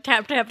cigarette and like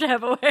tap tap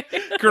tap away.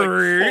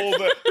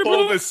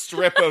 Pull the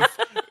strip of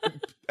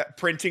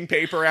printing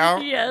paper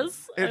out.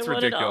 Yes. It's I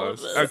wanted all of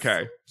ridiculous. this.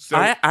 Okay. So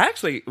I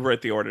actually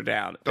wrote the order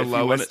down. the If you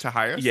lowest wanna- to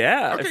highest?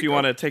 Yeah, Okay, if you cool.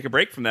 want to take a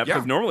break from that,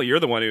 because Yeah. normally you're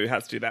the one who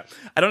has to do that.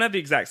 I don't have the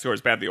exact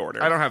scores, but I have the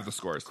order. I don't have the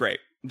scores. Great.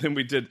 Then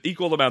we did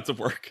equal amounts of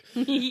work.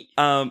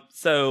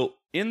 So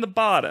in the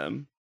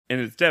bottom, and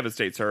it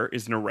devastates her,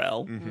 is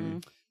Narelle. hmm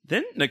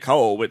Then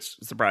Nicole, which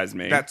surprised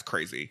me. That's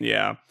crazy.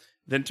 Yeah.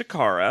 Then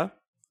Takara,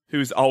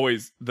 who's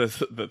always the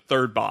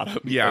third bottom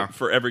Yeah.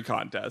 for every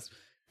contest.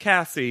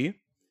 Cassie,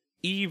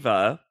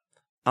 Eva,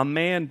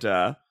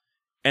 Amanda,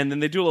 and then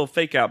they do a little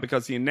fake out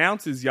because he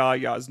announces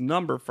Yaya's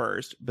number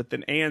first, but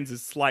then Anne's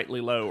is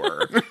slightly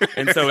lower.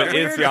 And so it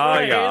is Weird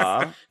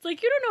Yaya. It's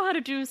like you don't know how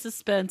to do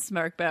suspense,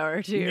 Mark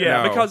Bauer, do you?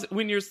 Yeah, No. because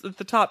when you're at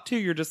the top 2,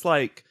 you're just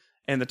like,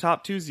 and the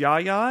top two's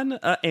Yaya and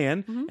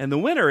Anne, and the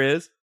winner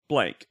is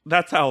blank.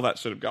 That's how that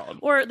should have gone.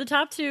 Or the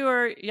top two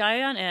are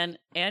Yaya and Anne.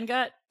 Anne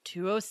got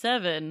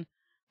 207,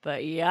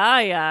 but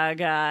Yaya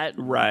got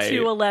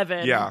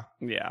 211. Yeah.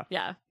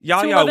 Yeah.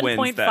 Yaya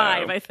wins, though.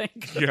 211.5, I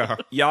think. Yeah.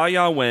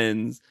 Yaya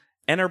wins.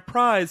 And her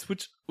prize,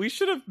 which we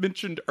should have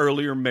mentioned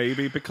earlier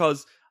maybe,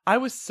 because I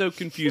was so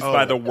confused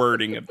by the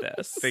wording of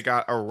this. They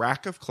got a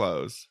rack of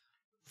clothes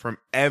from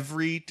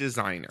every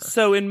designer.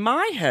 So in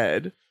my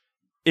head,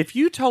 if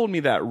you told me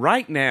that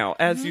right now,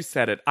 as you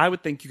said it, I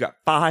would think you got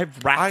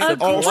 5 racks I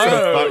of also clothes.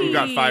 thought you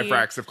got 5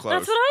 racks of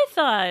clothes. That's what I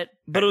thought.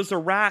 But it was a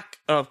rack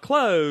of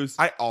clothes,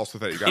 I also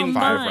thought you got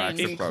Combined. 5 racks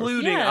of clothes.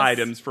 including Yes.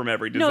 items from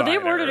every designer. No, they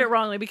worded it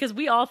wrongly because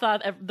we all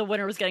thought the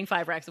winner was getting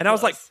 5 racks of And I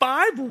was like,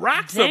 clothes. 5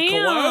 racks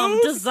Damn, of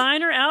clothes?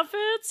 designer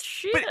outfits?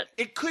 Shit. But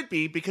it could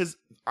be because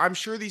I'm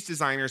sure these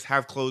designers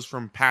have clothes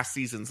from past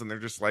seasons and they're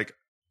just like,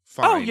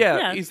 fine. Oh, yeah,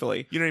 Yeah.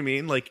 easily. You know what I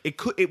mean? Like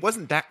it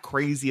wasn't that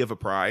crazy of a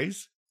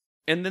prize.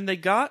 And then she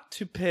got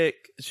to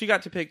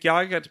pick,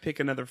 Yaya got to pick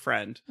another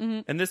friend.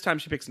 Mhm. And this time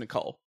she picks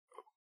Nicole.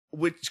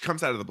 Which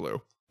comes out of the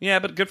blue. Yeah,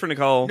 but good for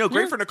Nicole. No,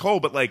 great for Nicole,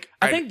 but like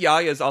I think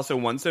Yaya's also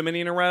won so many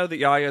in a row that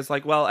Yaya's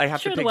like, well, I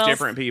have Sure, to the pick Wells.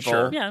 different people.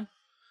 Sure. Yeah.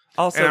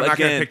 Also, and I'm not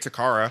again, gonna pick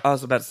Takara. I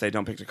was about to say,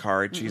 don't pick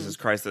Takara. Jesus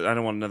Christ, I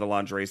don't want another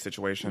lingerie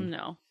situation,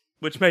 No.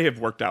 which may have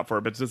worked out for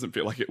her, but it doesn't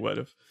feel like it would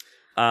have.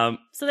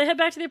 So they head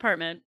back to the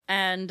apartment,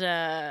 and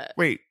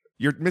Wait,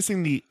 you're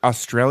missing the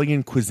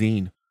Australian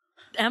cuisine.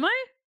 am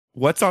I?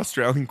 What's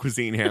Australian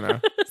cuisine,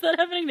 Hannah? Is that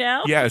happening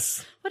now?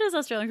 Yes. What is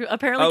Australian?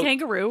 Apparently Oh.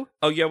 kangaroo.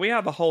 Oh yeah, we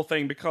have a whole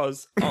thing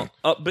because,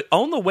 but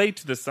on the way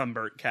to the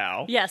sunburnt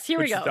cow, Yes, here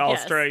we which go. is the Yes.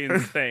 Australian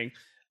thing.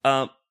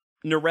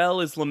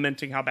 Narelle is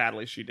lamenting how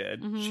badly she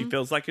did. Mhm. She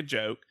feels like a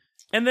joke,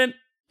 and then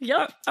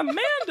Yep.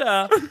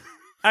 Amanda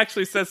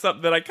actually says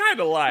something that I kind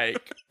of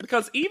like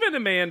because Eva and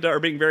Amanda are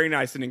being very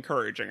nice and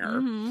encouraging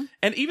her, Mhm.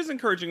 and Eva's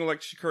encouraging her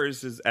like she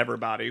encourages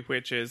everybody,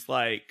 which is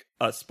like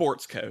a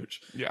sports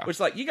coach. Yeah. Which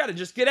like you got to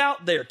just get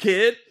out there,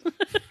 kid.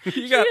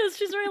 You got She is.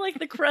 She's very like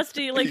the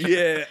crusty, like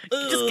yeah,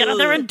 just get out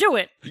there and do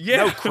it. yeah.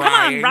 No Come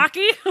crying. on,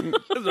 Rocky. This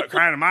is not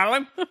crying and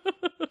modeling.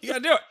 You gotta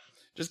do it.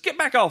 Just get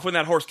back off when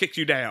that horse kicks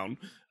you down.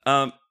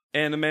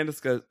 And Amanda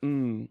goes,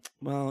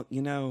 well,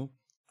 you know,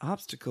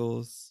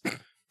 obstacles,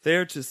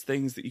 they're just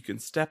things that you can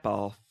step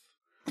off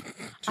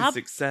to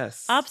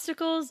success.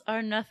 Obstacles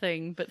are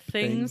nothing but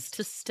things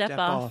to step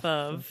off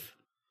of.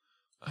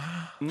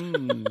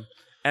 And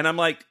I'm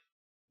like,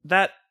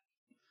 that.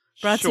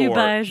 Brought to you sure.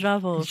 by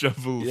Javel.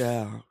 J'avoue.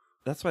 Yeah.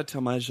 That's what I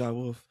tell my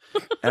Jawolf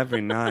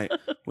every night.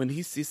 When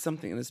he sees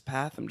something in his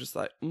path, I'm just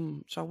like,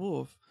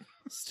 Jawolf,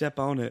 step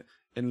on it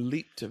and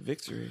leap to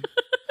victory.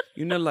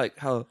 You know, like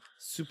how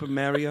Super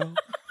Mario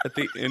at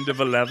the end of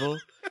a level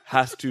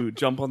has to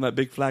jump on that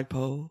big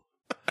flagpole?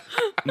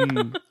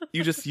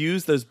 You just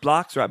use those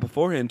blocks right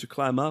beforehand to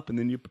climb up, and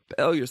then you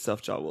propel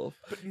yourself, Jawolf.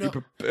 no. You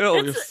propel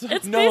It's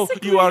yourself. No,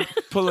 basically- you are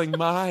pulling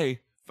my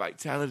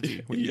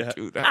vitality when Yeah.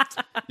 you do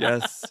that.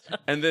 Yes.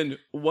 And then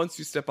once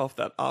you step off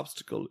that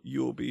obstacle,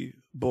 you will be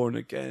born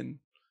again.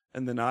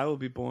 And then I will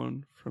be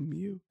born from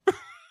you.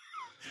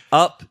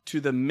 Up to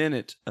the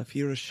minute of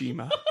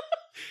Hiroshima.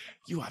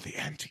 You are the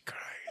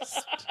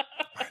Antichrist.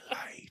 My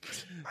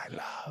light. My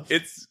love.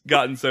 It's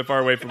gotten so far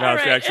away from how All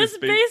she right, actually it's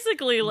speaks.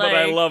 basically like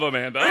But I love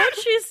Amanda. what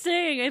she's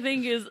saying. I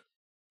think is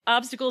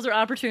obstacles are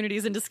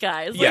opportunities in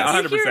disguise. Like,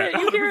 Yeah, you hear it,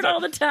 100%, you hear it all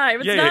the time.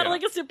 It's Yeah, not yeah.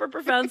 like a super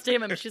profound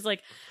statement. But she's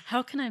like,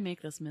 "How can I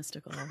make this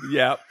mystical?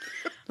 Yeah.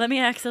 Let me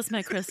access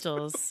my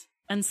crystals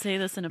and say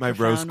this in a My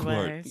rose profound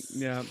way." quartz.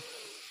 Yeah.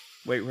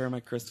 Wait, where are my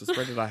crystals?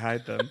 Where did I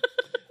hide them?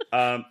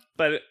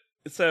 But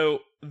so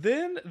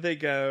then they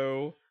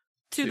go.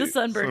 To the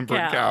sunburned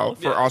Sunburned cow.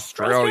 for Yeah.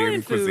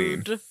 Australian Australian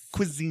cuisine.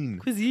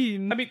 food.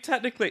 Cuisine. I mean,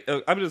 technically,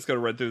 I'm just going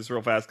to run through this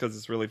real fast because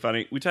it's really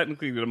funny. We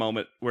technically get a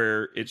moment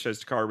where it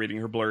shows Takara reading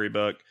her blurry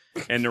book,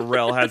 and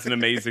Narelle has an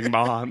amazing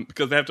mom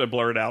because they have to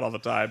blur it out all the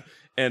time.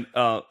 And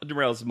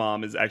Narelle's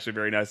mom is actually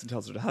very nice and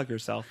tells her to hug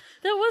herself.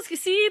 That was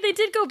see, they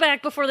did go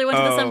back before they went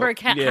to the sunburned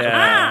cow.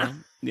 Yeah,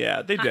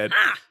 yeah, they did.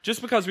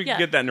 Just because we Yeah. could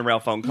get that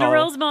Narelle phone call.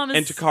 Narelle's mom is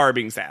and Takara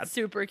being sad.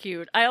 super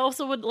cute. I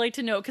also would like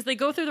to know because they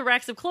go through the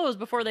racks of clothes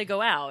before they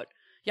go out.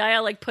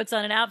 Yaya like puts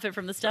on an outfit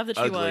from the stuff that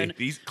she Ugly. won,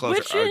 These clothes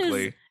which are is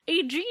ugly.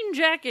 a jean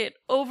jacket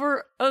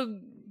over a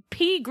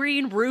pea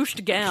green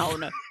ruched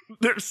gown.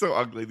 They're so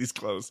ugly, these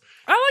clothes.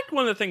 I liked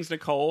one of the things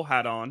Nicole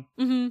had on.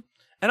 Hmm.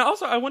 And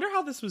also, I wonder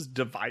how this was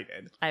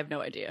divided. I have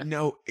no idea.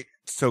 No, it's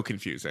so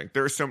confusing.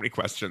 There are so many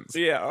questions.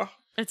 Yeah.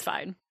 It's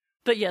fine.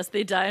 But yes,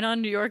 they dine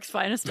on New York's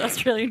finest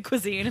Australian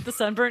cuisine at the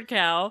Sunburnt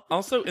Cow.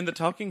 Also, in the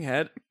talking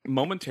head,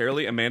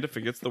 momentarily, Amanda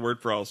forgets the word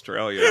for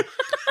Australia.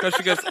 Because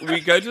she goes, we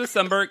go to the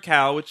Sunburnt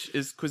Cow, which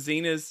is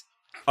cuisine is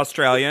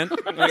Australian.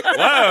 I'm like,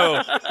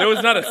 whoa, there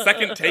was not a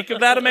second take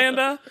of that,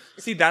 Amanda?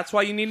 See, that's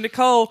why you need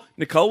Nicole.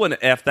 Nicole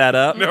wouldn't F that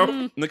up.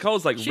 No.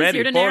 Nicole's like She's ready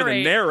here for to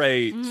the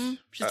narrate. Mhm.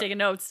 She's taking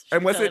notes. She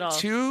And was can it tell all.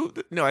 two?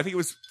 No, I think it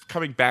was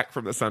coming back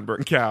from the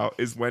sunburned cow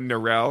is when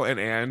Narelle and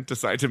Anne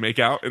decide to make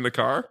out in the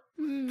car.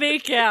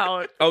 make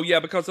out. Oh yeah,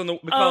 because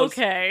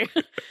Okay.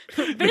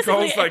 Basically,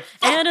 Nicole's like,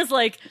 "Fuck." Anna's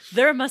like,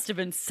 there must have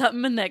been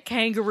something in that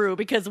kangaroo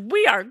because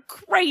we are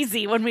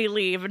crazy when we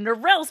leave. And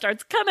Narelle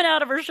starts coming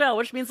out of her shell,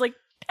 which means like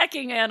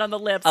pecking Anne on the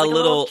lips. a like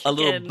little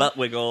chicken. butt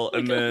wiggle Like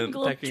and a then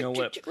little pecking a chick,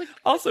 lip. chick, chick,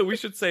 Also, we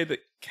should say that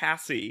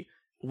Cassie,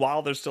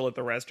 while they're still at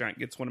the restaurant,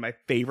 gets one of my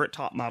favorite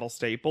top model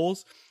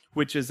staples,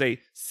 which is a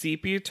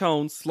sepia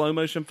tone slow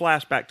motion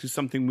flashback to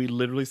something we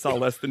literally saw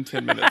less than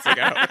 10 minutes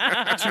ago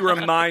to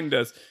remind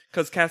us,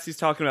 because Cassie's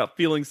talking about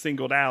feeling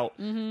singled out,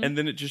 and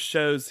then it just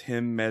shows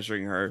him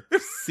measuring her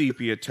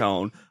sepia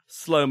tone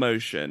slow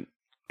motion.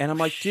 And I'm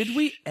like, did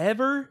we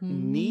ever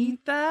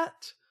need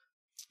that?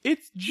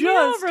 It's just You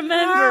don't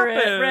remember it,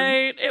 happened.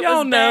 right? It Y'all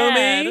was know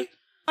bad. me.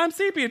 I'm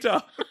sepia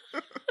tone.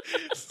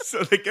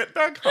 So they get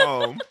back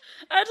home.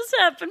 That just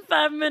happened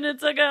 5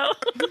 minutes ago.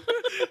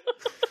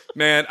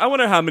 Man, I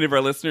wonder how many of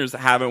our listeners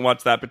haven't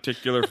watched that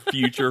particular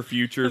future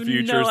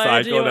no cycle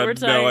idea and what have we're no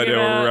talking idea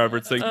what we're about.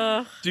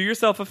 referencing. Do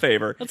yourself a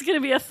favor. That's going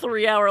to be a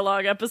 3-hour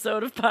long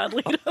episode of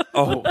Podlead.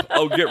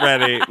 Oh, get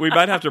ready. We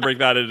might have to break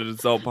that into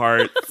its own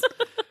parts.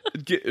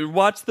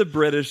 Watch the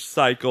British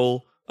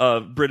cycle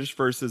of British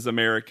versus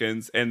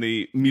Americans and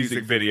the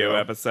music video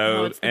episode.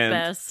 Oh, it's the and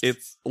best.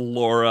 it's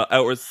Laura,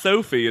 or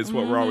Sophie is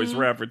what we're always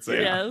referencing.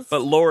 Yes.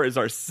 But Laura is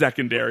our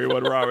secondary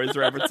one we're always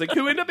referencing,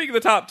 who end up being the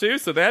top two,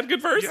 so they had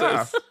good verses.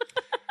 Yeah.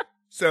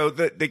 So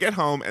they get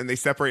home and they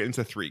separate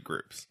into 3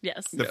 groups.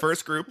 Yes. The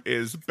first group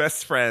is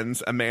best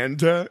friends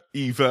Amanda,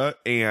 Eva,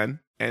 Anne,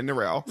 and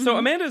Narelle. So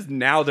Amanda's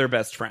now their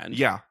best friend.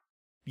 Yeah.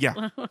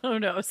 Yeah. Who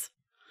knows?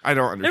 I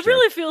don't understand. It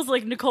really feels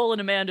like Nicole and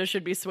Amanda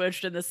should be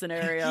switched in this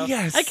scenario.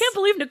 Yes. I can't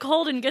believe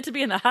Nicole didn't get to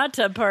be in the hot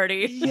tub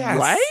party. Yes.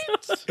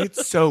 Right?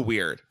 It's so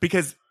weird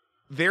because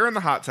they're in the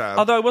hot tub.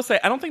 Although I will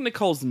say, I don't think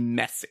Nicole's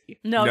messy.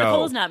 No, No.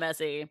 Nicole's not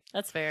messy.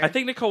 That's fair. I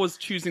think Nicole was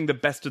choosing the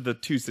best of the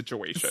two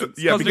situations.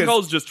 Yeah, because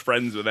Nicole's just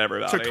friends with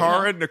everybody.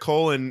 Takara,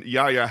 Nicole, and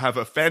Yaya have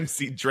a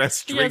fancy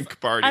dress Yes, drink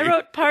party. I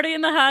wrote party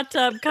in the hot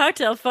tub,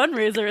 cocktail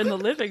fundraiser in the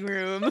living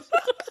room.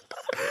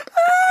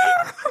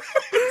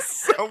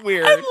 so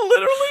weird. And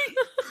literally,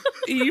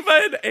 Eva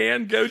and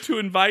Anne go to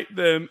invite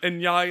them,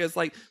 and Yaya's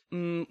like,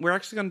 we're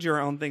actually going to do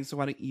our own thing, so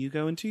why don't you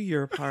go into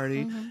your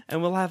party,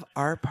 and we'll have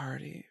our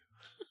party.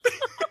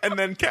 And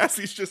then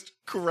Cassie's just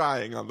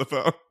crying on the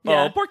phone.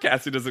 Yeah. Oh, poor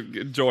Cassie doesn't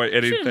enjoy She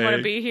anything. didn't want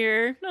to be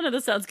here. None of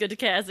this sounds good to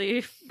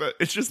Cassie. But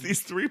it's just these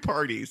 3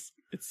 parties.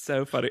 It's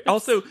so funny.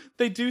 Also,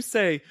 they do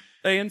say,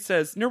 Anne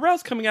says,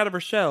 Narelle's coming out of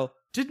her shell.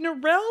 Did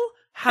Narelle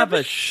have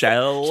a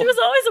shell? She was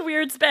always a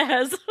weird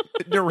spaz.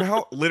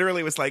 Narelle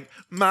literally was like,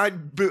 my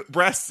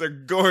breasts are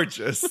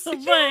gorgeous.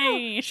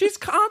 Wait. She's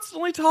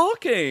constantly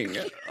talking.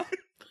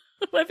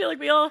 I feel like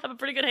we all have a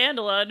pretty good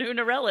handle on who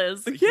Narelle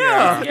is.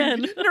 Yeah.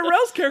 Again.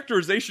 Narelle's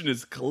characterization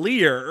is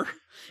clear.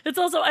 It's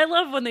also, I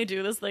love when they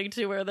do this thing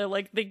too, where they're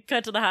like, they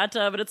cut to the hot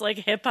tub and it's like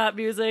hip hop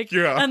music.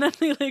 Yeah. And then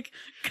they like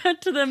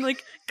cut to them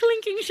like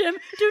clinking shim.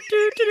 Do,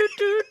 do, do,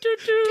 do, do,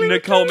 do,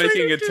 Nicole do,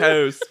 making do, a do.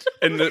 toast,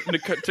 and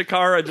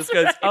Takara just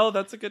goes, "Oh,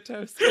 that's a good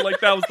toast." Like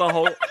that was the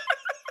whole.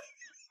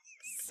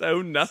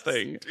 So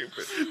nothing.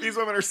 Stupid. These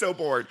women are so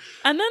bored.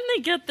 And then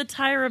they get the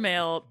Tyra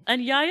mail,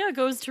 and Yaya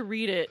goes to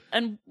read it,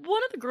 and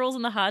one of the girls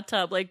in the hot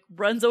tub like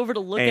runs over to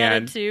look at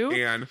And- it too,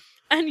 And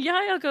and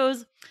Yaya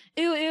goes,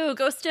 "Ew, ew,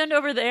 go stand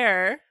over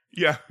there."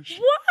 yeah,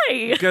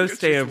 Why? Go She's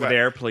stay over wet.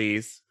 there,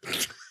 please.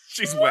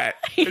 she's wet.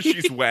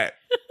 She's wet.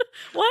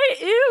 Why?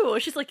 Ew.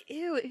 She's like,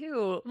 ew,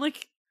 ew. I'm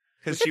like,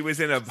 Because she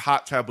was in a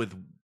hot tub with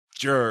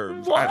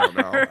germs. Water. I don't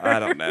know. I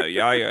don't know.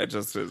 Yaya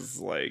just is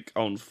like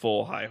on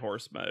full high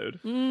horse mode.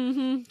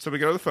 mm-hmm. So we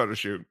go to the photo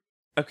shoot.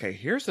 Okay,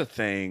 here's a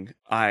thing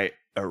I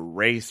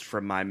erased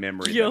from my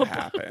memory Yup. that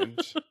happened,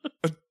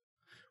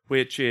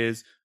 which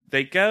is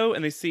they go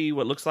and they see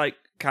what looks like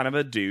kind of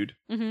a dude,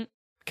 Mm-hmm.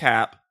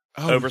 cap,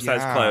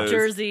 oversized clothes.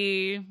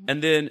 Jersey.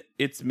 and then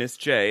it's Miss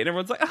J, and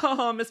everyone's like,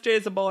 "Oh, Miss J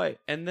is a boy,"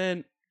 and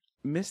then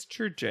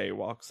Mr. J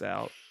walks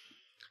out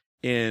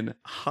in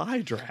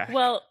high drag.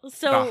 Well, The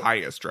so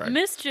highest drag.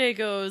 Miss J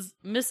goes,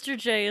 Mr.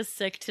 J is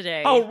sick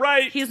today. oh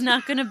right, He's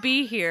not going to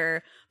be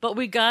here, but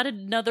we got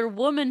another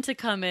woman to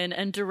come in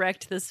and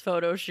direct this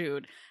photo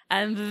shoot.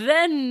 And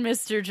then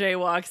Mr. J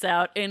walks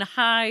out in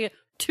high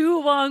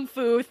Tu Wong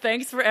Fu,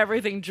 thanks for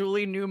everything,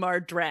 Julie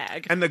Newmar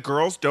drag. And the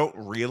girls don't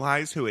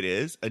realize who it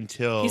is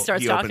until He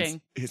starts opens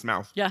talking. his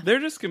mouth. Yeah. they're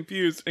just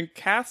confused, and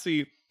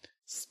Cassie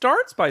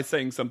starts by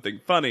saying something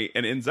funny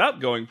and ends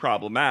up going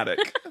problematic,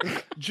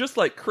 just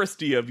like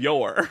Christy of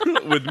yore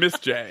with Miss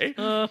J.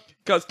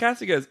 Because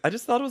Cassie goes, "I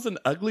just thought it was an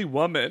ugly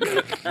woman."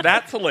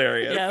 That's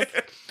hilarious. Yes.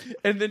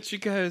 And then she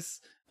goes,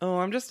 "Oh,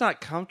 I'm just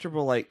not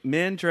comfortable like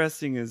men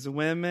dressing as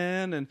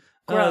women, and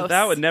Gross.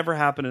 that would never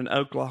happen in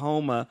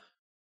Oklahoma."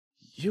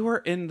 You are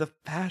in the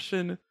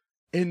fashion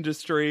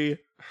industry.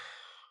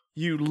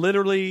 You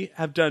literally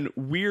have done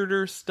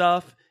weirder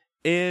stuff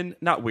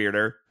not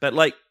weirder, but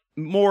like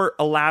more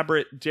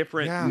elaborate,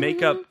 different Yeah.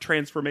 makeup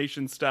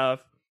transformation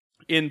stuff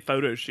in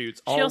photo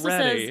shoots She already. also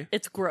says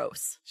it's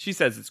gross. She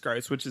says it's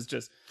gross, which is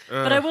just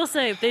But I will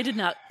say, they did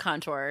not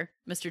contour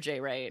Mr.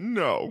 J right.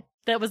 No.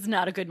 That was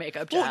not a good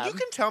makeup Well, job. you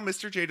can tell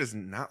Mr. J does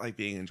not like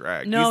being in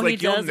drag. No, He's like,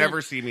 he you'll doesn't.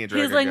 never see me in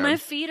drag He's like, again. my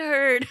feet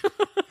hurt.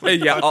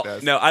 Yeah, Fuck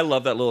this. no, I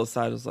love that little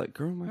aside. I was like,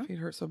 girl, my feet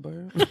hurt so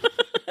bad.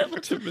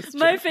 To Mr.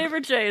 My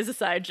favorite J is a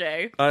side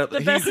J.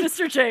 The best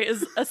Mr. J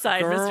is a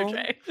side Girl. Mr.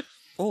 J.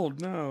 Oh,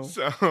 no.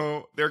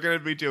 So they're going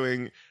to be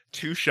doing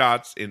 2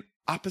 shots in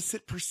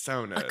opposite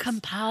personas. A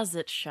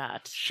composite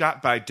shot.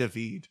 Shot by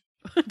David.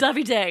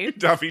 Davy Day.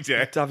 Duffy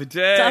Day.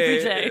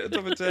 Davide.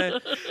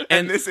 Davide.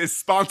 And this is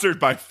sponsored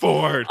by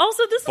Ford.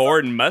 Also, this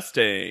Ford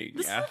Mustang.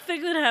 is a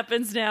thing that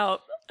happens now.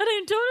 And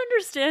I don't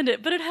understand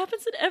it, but it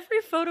happens at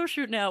every photo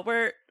shoot now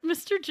where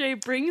Mr. J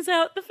brings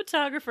out the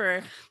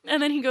photographer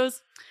and then he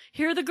goes,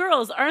 here are the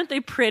girls. Aren't they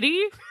pretty?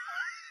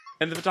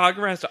 And the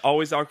photographer has to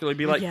always awkwardly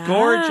be like, Yes.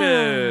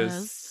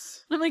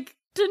 gorgeous. And I'm like,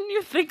 didn't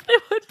you think they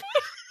would be?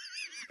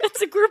 It's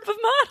a group of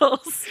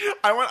models.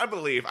 I want to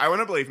believe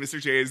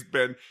Mr. J has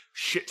been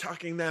shit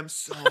talking them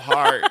so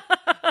hard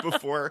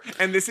before.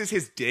 And this is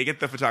his dig at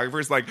the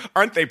photographers. Like,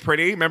 aren't they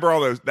pretty? Remember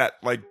all that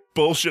like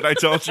bullshit I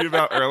told you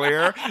about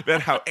earlier?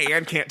 That how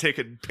Anne can't take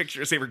a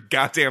picture to save her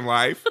goddamn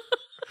life?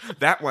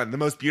 That one, the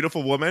most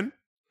beautiful woman.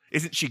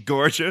 Isn't she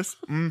gorgeous?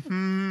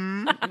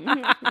 Mm-hmm.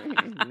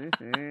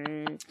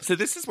 So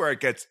this is where it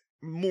gets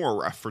more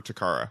rough for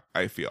Takara,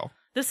 I feel.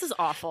 This is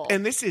awful.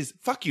 And this is,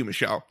 fuck you,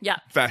 Michelle. Yeah.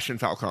 Fashion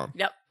Falcon.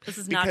 Yep. This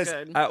is Because,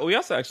 not good. We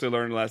also actually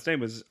learned her last name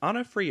was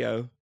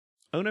Onofrio.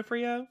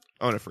 Onofrio?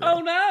 Onofrio. Oh,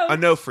 no.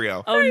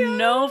 Onofrio. Oh,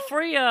 no,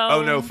 Frio.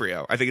 Oh, no,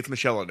 Frio. I think it's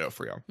Michelle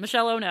Onofrio.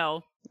 Michelle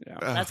Ono. Yeah.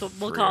 That's what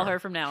we'll Frio. call her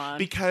from now on.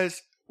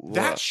 Because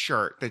that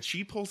shirt that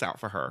she pulls out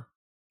for her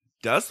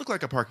does look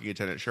like a parking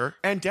attendant shirt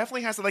and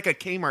definitely has like a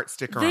Kmart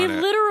sticker They on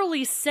it.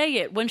 literally say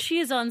it when she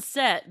is on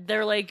set.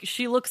 They're like,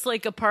 she looks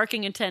like a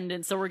parking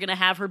attendant, so we're gonna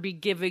have her be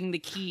giving the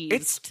keys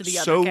It's to the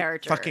so other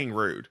character. fucking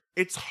rude.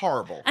 It's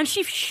horrible. And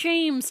she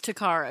shames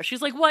Takara.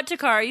 She's like, "What,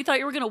 Takara? You thought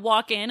you were gonna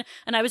walk in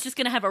and I was just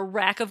gonna have a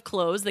rack of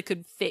clothes that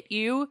could fit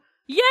you?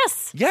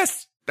 Yes,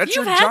 Yes, that's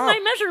you've your had job. my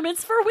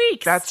measurements for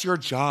weeks. That's your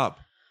job.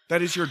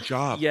 That is your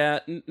job. Yeah,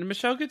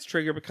 Michelle gets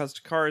triggered because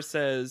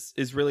Takara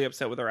is really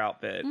upset with her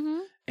outfit.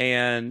 Mhm.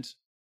 And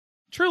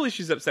truly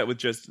she's upset with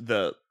just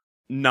the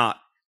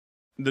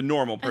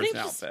normal I think person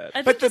just- outfit.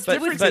 I But think the just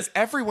difference but- is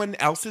everyone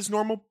else's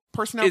normal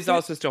person outfit Is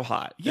also still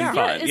hot. Yeah. and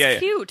yeah, fun. it's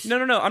cute.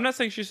 No. I'm not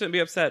saying she shouldn't be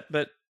upset,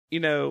 but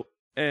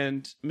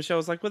and Michelle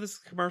was like, "Well, this is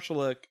a commercial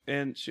look,"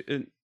 and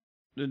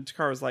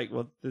Takara was like,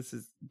 "Well, this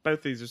is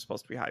both these are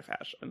supposed to be high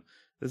fashion.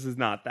 This is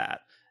not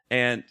that."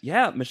 And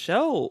yeah,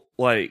 Michelle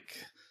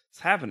is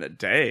having a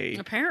day.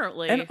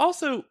 Apparently, And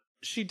also,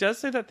 she does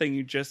say that thing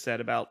you just said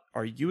about,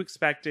 "Are you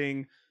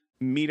expecting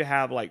me to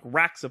have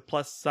racks of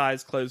plus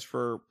size clothes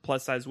for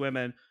plus size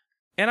women?"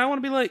 And I want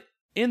to be like,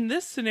 in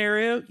this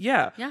scenario,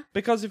 yeah.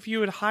 Because if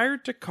you had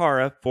hired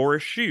Takara for a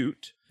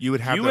shoot, you would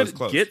have you those would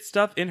clothes. get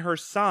stuff in her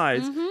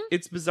size. Mhm.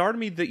 It's bizarre to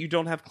me that you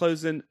don't have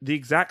clothes in the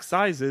exact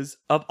sizes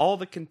of all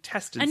the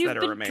contestants and you've that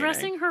are been remaining.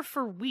 dressing her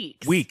for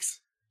weeks. weeks.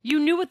 You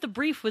knew what the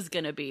brief was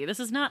going to be. This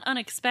is not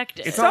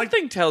unexpected. It's not like-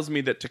 Something tells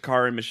me that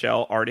Takara and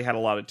Michelle already had a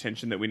lot of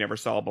tension that we never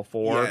saw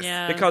before. Yes.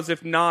 Yeah. Because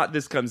if not,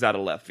 this comes out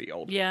of left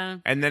field. Yeah.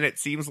 And then it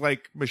seems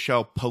like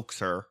Michelle pokes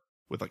her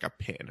with like a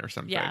pin or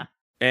something. Yeah.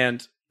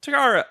 And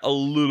Takara a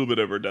little bit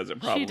overdoes it,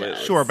 probably.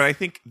 does. Sure, but I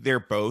think they're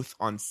both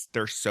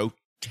they're so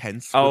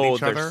tense Oh, with each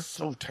they're other.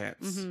 so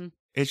tense. hmm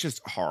It's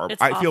just horrible.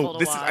 It's I feel awful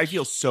to I watch.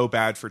 feel so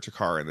bad for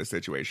Takara in this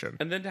situation.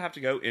 And then to have to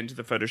go into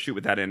the photo shoot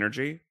with that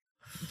energy.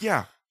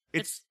 Yeah.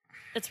 It's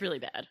It's really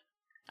bad.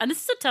 And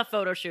this is a tough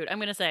photo shoot, I'm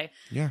going to say.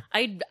 yeah.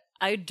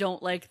 I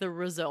don't like the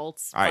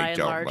results I by and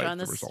don't large like on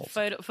the this results.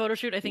 photo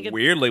shoot. I think it's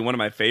Weirdly, one of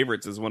my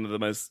favorites is one of the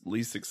most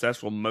least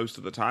successful most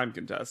of the time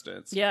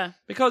contestants. yeah.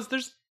 Because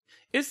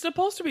it's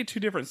supposed to be two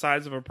different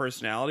sides of a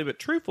personality, but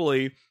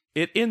truthfully,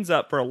 it ends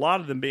up for a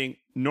lot of them being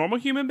normal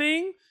human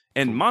being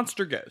and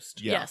monster ghost.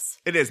 Yeah. Yes.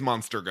 It is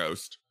Monster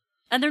Ghost.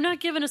 And they're not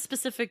given a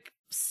specific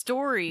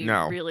story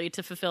No. really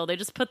to fulfill. They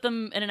just put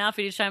them in an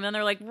outfit each time and then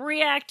they're like,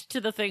 react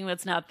to the thing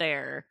that's not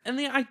there. And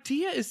the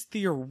idea is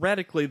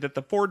theoretically that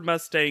the Ford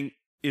Mustang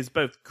is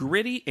both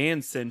gritty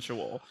and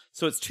sensual.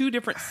 So it's two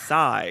different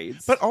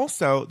sides. But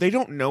also, they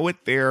don't know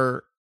what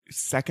their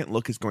second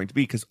look is going to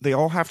be because they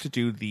all have to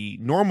do the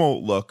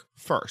normal look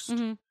 1st.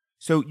 Mhm.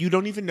 So you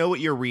don't even know what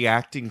you're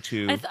reacting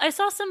to. I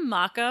saw some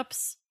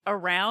mock-ups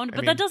around,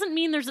 but that doesn't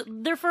mean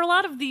there for a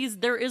lot of these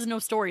there is no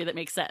story that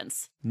makes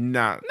sense.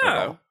 Not No.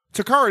 at all.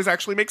 Takara's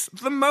actually makes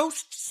the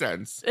most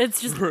sense. It's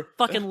just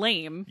fucking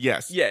lame.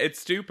 Yes. yeah, it's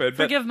stupid.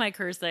 But Forgive my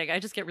cursing. I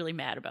just get really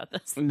mad about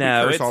this.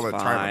 no, We curse it's all the fine.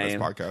 time on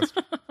this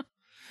podcast.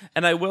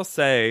 And I will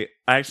say,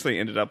 I actually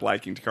ended up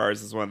liking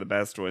Takara's as one of the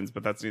best ones,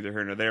 but that's neither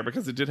here nor there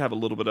because it did have a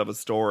little bit of a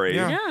story.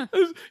 Yeah.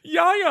 Yeah.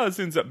 Yaya's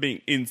ends up being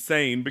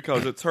insane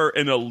because it's her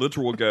and a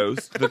literal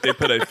ghost that they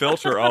put a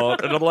filter on.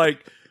 And I'm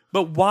like,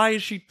 but why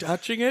is she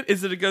touching it?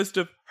 Is it a ghost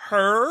of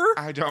her?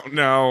 I don't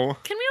know.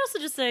 Can we also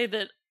just say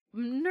that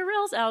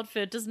Narelle's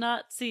outfit does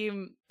not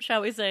seem,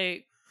 shall we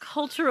say,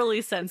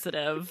 culturally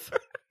sensitive?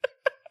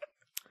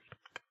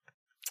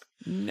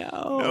 No.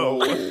 No,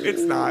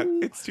 it's not.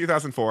 It's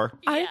 2004.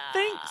 I Yeah.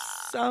 think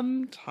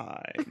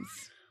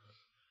sometimes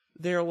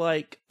they're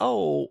like,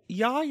 oh,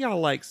 Yaya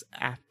likes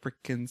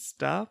African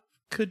stuff.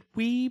 Could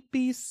we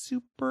be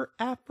super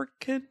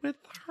African with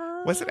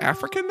her? Was it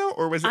African though,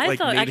 or was it I like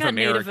thought Native I got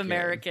American? Native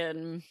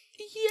American.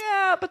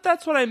 Yeah, but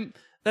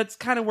that's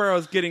kind of where I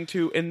was getting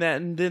to, and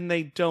then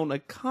they don't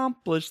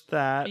accomplish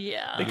that.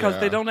 Yeah. Because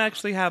they Yeah. don't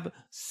actually have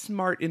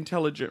smart,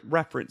 intelligent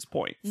reference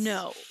points.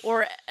 No,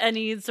 or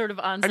any sort of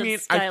on-set I mean,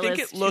 stylist I think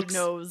it looks who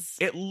knows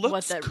it looks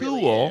what that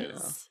cool. really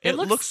is. It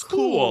looks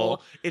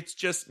cool. It's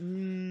just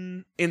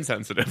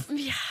insensitive.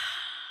 Yeah.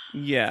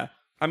 Yeah.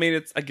 I mean,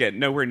 it's, again,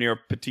 nowhere near a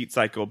petite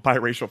psycho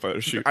biracial photo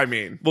shoot. I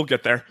mean, We'll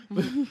get there.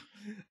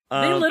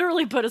 They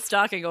literally put a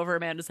stocking over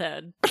Amanda's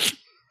head.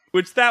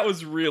 Which that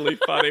was really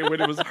funny when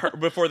it was her,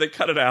 before they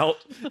cut it out.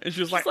 And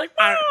she was like, like,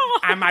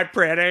 am I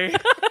pretty?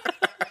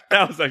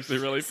 That was actually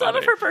really Some funny.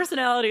 of her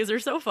personalities are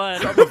so fun.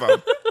 some of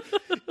them.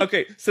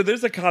 Okay, so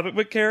there's a comic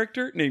book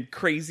character named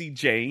Crazy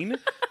Jane,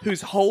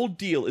 whose whole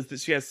deal is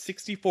that she has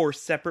 64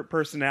 separate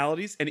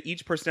personalities, and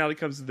each personality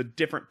comes with a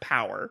different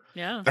power.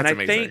 Yeah. And That's I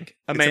amazing. think It's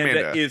Amanda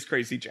Amanda. is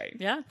Crazy Jane.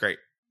 Yeah. Great.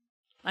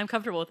 I'm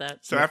comfortable with that.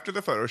 So after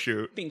the photo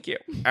shoot, Thank you.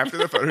 we cut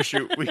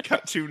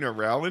to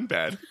Narelle in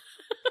bed,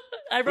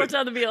 I wrote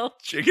down the meal.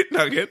 chicken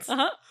nuggets,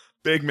 Uh-huh.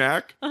 Big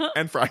Mac,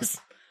 and fries.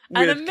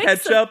 And a With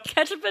mix ketchup of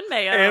ketchup and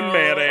mayo. and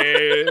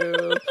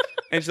mayonnaise.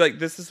 And she's like,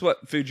 this is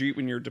what food you eat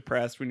when you're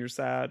depressed, when you're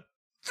sad.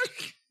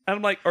 And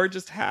I'm like, or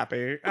just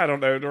happy. I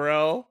don't know,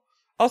 Norel.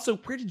 Also,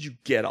 where did you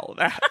get all of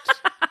that?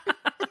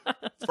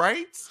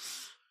 Right?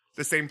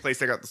 The same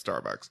place I got the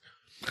Starbucks.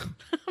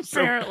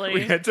 So Apparently.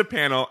 we head to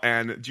panel,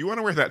 and do you want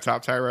to wear that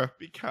top, Tyra?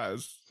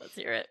 Because Let's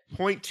hear it.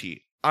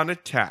 pointy,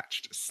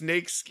 unattached,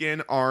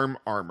 snakeskin arm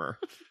armor,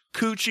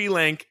 coochie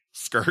length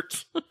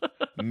skirt,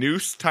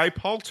 noose type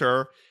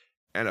halter,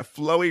 and a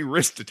flowy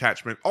wrist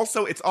attachment.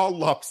 Also, it's all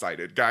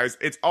lopsided, guys.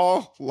 It's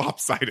all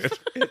lopsided.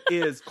 It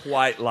is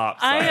quite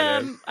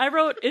lopsided. I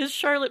wrote, is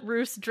Charlotte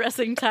Roos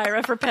dressing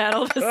Tyra for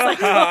panel this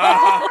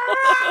cycle?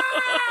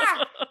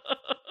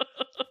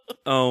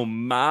 Oh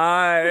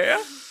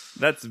my.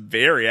 That's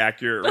very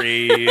accurate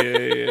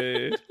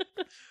read.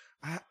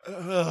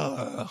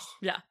 Ugh.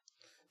 Yeah.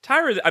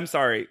 Tyra, I'm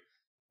sorry.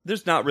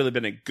 There's not really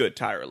been a good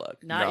Tyra look.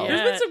 Not No. yet.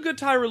 There's been some good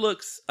Tyra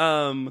looks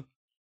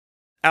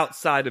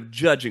outside of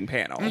judging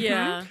panel.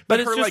 Yeah. But But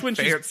it's her just like when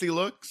she's fancy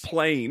looks.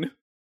 plain.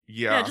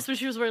 Yeah. Yeah, just when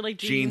she was wearing like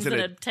jeans and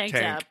a tank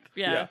top.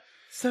 Yeah.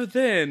 So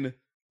then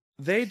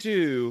they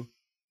do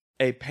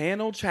a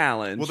panel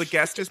challenge. Well, the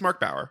guest is Mark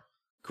Bauer,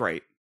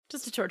 Great.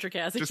 Just to torture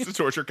Cassie. just to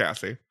torture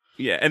Cassie.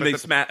 Yeah, and But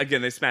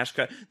they smash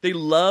cut. They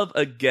love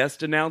a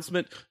guest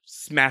announcement,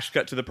 smash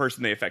cut to the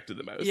person they affected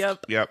the most.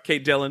 Yep. Yep.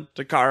 Kate Dillon,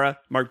 Takara,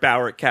 Mark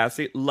Bauer,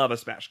 Cassie, love a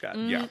smash cut.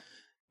 Mm. Yeah.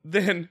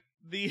 Then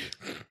the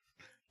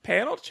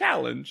panel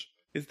challenge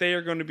is they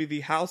are going to be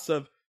the house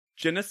of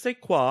je ne sais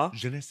quoi,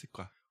 Je ne sais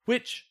quoi.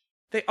 which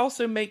they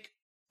also make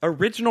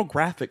original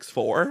graphics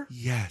for.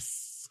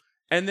 Yes.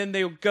 And then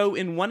they'll go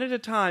in one at a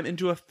time and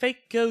do a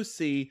fake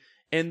go-see.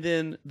 And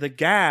then the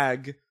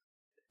gag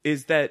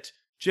is that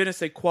je ne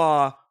sais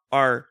quoi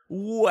are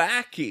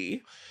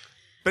wacky.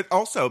 But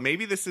also,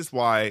 maybe this is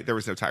why there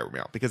was no Tyra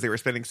Mail, because they were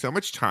spending so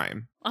much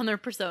time On their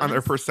personas. on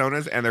their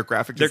personas and their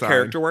graphic Their design.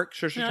 character work.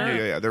 Sure. Yeah.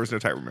 Yeah. There was no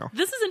Tyra Mail.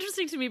 This is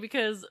interesting to me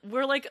because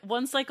we're like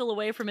one cycle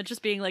away from it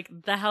just being like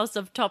the house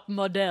of top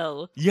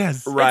model.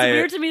 Yes. Right. It's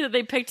weird to me that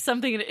they picked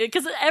something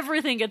because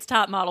everything gets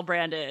top model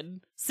branded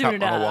soon Top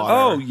enough. model water.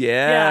 Oh,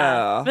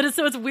 yeah. But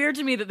so it's weird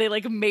to me that they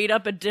like made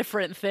up a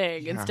different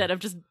thing Yeah. instead of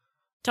just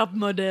top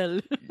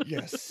model.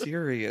 Yes,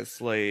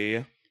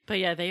 seriously. But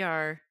yeah, they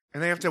are.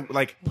 And they have to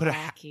like put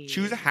Wacky.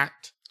 choose a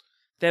hat.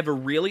 They have a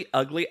really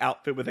ugly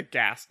outfit with a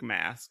gas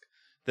mask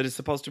that is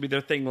supposed to be their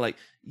thing. Like,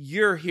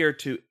 you're here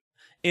to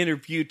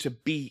interview to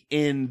be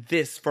in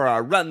this for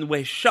our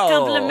runway show.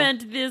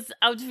 Compliment this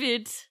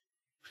outfit.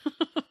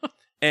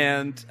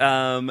 And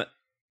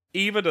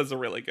Eva does a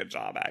really good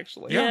job,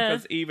 actually. Yeah.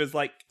 Because Eva's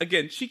like,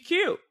 again, she's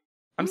cute.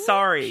 I'm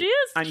sorry. She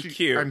is. I'm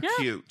cute. I'm Yeah.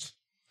 cute.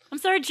 I'm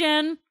sorry,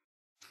 Jen.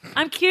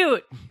 I'm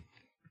cute.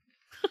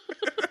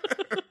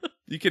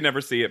 You can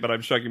never see it, but I'm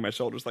shrugging my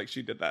shoulders like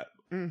she did that.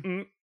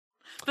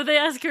 But they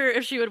ask her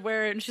if she would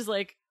wear it, and she's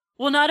like,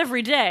 well, not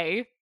every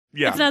day.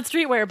 Yeah. It's not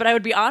streetwear, but I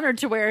would be honored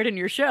to wear it in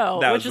your show.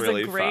 That which was is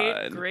really a great,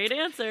 fun. great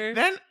answer.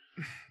 Then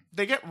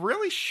they get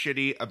really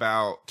shitty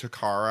about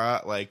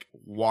Takara like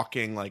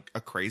walking like a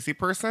crazy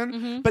person,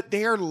 Mhm. but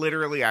they are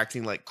literally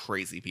acting like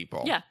crazy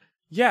people. Yeah.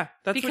 Yeah,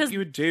 that's Because what you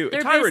would do.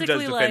 they're Tyra does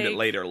basically defend it like-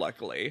 later,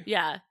 luckily.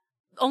 Yeah.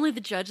 Only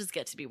the judges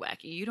get to be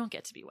wacky. You don't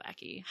get to be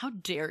wacky. How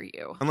dare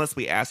you? Unless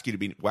we ask you to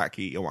be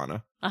wacky,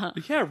 Ioana. Uh-huh.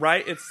 Yeah,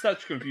 right? It's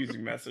such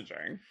confusing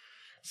messaging.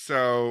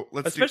 So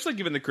let's Especially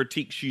given the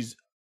critique she's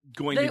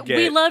going to get.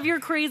 We love your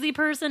crazy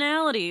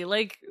personality.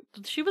 Like,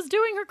 she was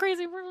doing her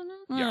crazy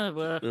personality.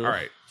 Yeah. do. All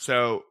right.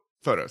 So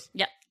photos.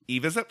 Yeah.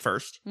 Eva's up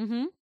first.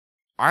 Mm-hmm.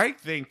 I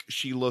think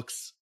she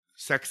looks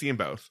sexy in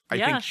both. I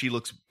Yeah. think she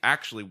looks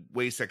actually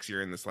way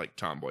sexier in this like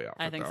tomboy outfit.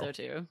 I think though. so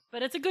too.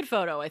 But it's a good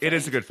photo, I think. It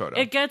is a good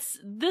photo.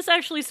 This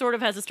actually sort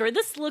of has a story.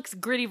 This looks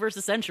gritty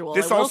versus sensual.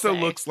 This I will also say.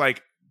 looks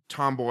like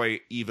tomboy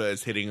Eva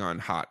is hitting on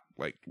hot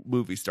like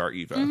movie star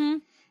Eva.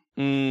 Mhm.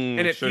 Mm,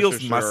 and it sure,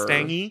 feels sure, sure.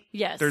 Mustangy.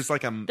 Yes. There's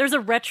like a There's a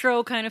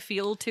retro kind of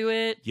feel to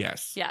it.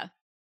 yes. Yeah.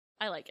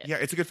 I like it. Yeah,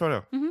 it's a good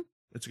photo. Mhm.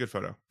 It's a good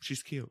photo.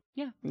 She's cute.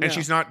 Yeah. And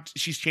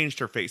she's changed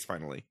her face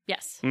finally.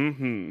 Yes.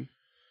 Mm-hmm.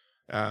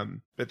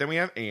 But then we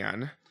have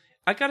Anne.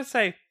 I gotta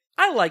say,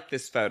 I like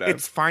this photo.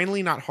 It's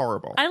finally not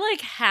horrible. I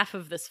like half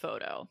of this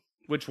photo.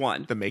 Which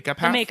one? The makeup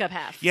The half? makeup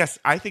half. Yes,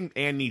 I think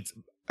Anne needs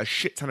a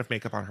shit ton of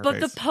makeup on her But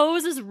face. the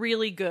pose is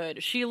really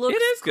good. She looks It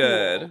is cool.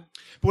 good.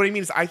 But what I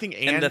mean is I think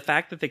Anne And the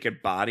fact that they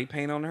could body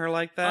paint on her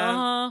like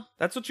that,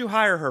 that's what you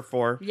hire her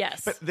for.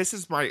 Yes. But this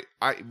is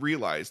I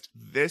realized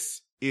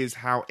this is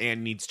how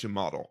Anne needs to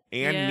model.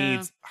 Anne Yeah.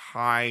 needs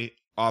high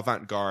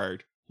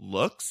avant-garde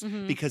looks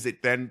Mhm. because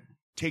it then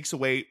takes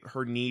away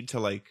her need to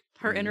like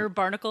Her inner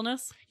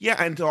barnacleness. yeah,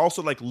 and to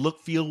also like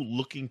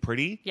looking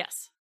pretty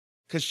Yes.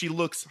 because she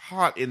looks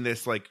hot in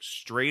this like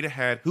straight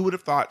ahead. Who would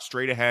have thought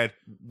straight ahead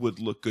would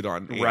look good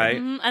on Anne? Right.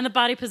 Mhm. And the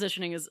body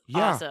positioning is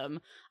Yeah.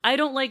 awesome. I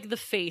don't like the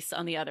face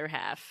on the other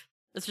half.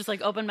 It's just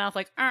like open mouth,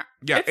 like, Yeah,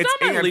 it's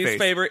not my Anne least face.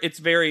 favorite. It's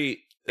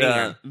very,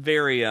 Anne.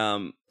 very,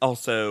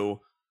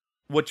 also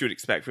what you would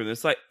expect from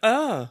this. Like,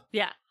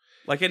 yeah.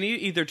 like I need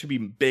either to be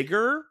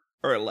bigger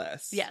or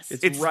less. Yes.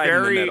 It's right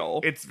very, in the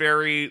middle. It's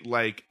very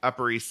like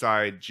Upper East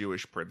Side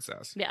Jewish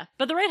princess. Yeah.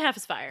 But the right half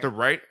is fire. The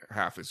right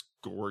half is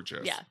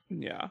gorgeous. Yeah.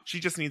 Yeah. She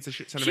just needs a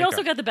shit ton of She makeup.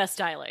 also got the best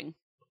styling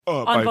Oh,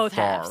 on by both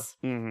far. halves.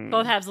 Mm-hmm.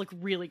 Both halves look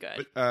really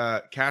good.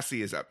 But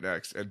Cassie is up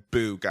next, and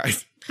boo,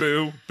 guys,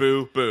 boo,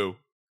 boo, boo,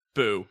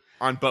 boo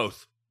on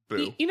both.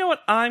 Boo. You know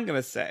what I'm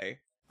gonna say?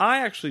 I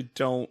actually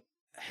don't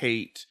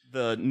hate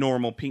the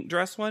normal pink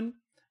dress one.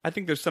 I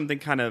think there's something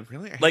kind of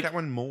Really, I hate like that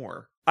one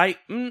more. I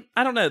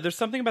don't know. There's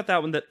something about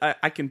that one that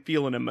I can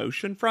feel an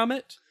emotion from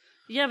it.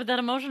 Yeah, but that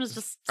emotion is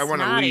just I want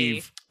to snotty.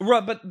 leave.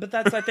 Right, but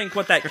that's I think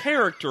what that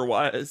character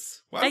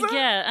was. Was I it?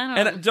 get. I don't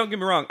know. And don't get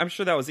me wrong, I'm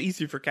sure that was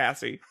easy for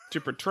Cassie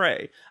to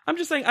portray. I'm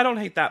just saying I don't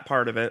hate that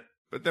part of it.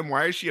 But then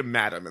why is she a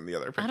madam in the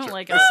other picture? I don't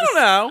like I it. don't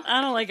know.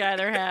 I don't like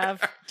either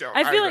half. Don't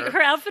I feel either. like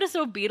her outfit is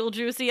so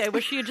Beetlejuicy. I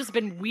wish she had just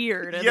been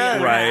weird in Yeah. the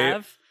other Right.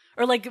 half.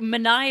 Or like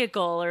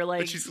maniacal or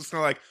like But she's just kind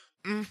of like,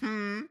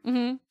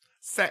 Mhm.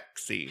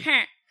 sexy.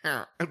 Heh.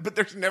 But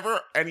there's never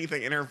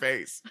anything in her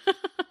face.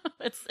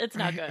 It's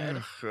not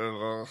good.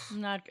 Ugh.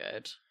 Not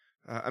good.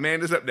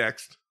 Amanda's up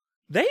next.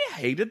 They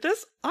hated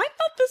this. I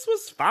thought this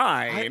was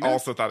fine. I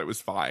also thought it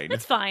was fine.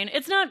 It's fine.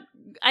 It's not.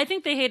 I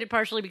think they hate it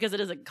partially because it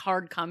is a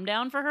hard come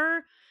down for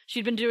her.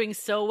 She'd been doing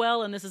so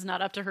well, and this is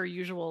not up to her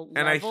usual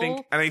and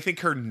level. I think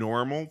her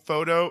normal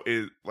photo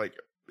is like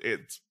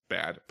it's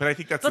bad. But I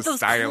think that's but the those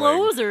styling.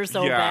 clothes are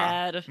so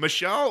Yeah. bad.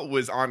 Michelle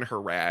was on her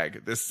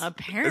rag this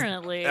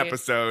Apparently,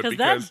 episode because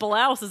because that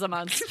blouse is a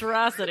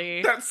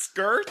monstrosity. that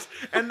skirt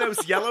and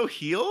those yellow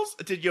heels.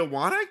 Did you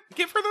want to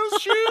give her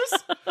those shoes?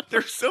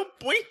 They're so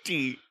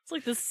pointy. It's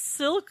like the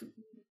silk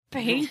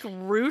pink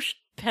ruched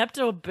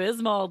Pepto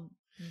Bismol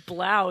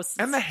blouse.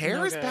 And the It's hair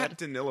no is good. bad.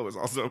 Danilo is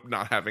also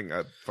not having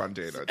a fun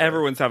day. That day.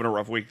 Everyone's having a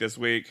rough week this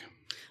week.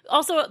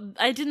 Also,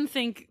 I didn't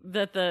think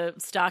that the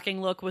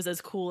stocking look was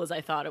as cool as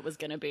I thought it was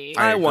going to be.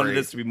 I I wanted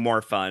agree. this to be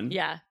more fun.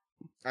 Yeah.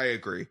 I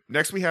agree.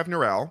 Next, we have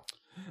Narelle.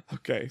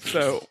 Okay,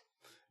 so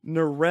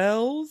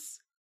Narelle's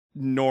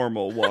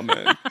normal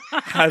woman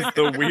has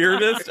the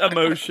weirdest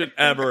emotion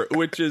ever,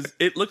 which is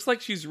it looks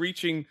like she's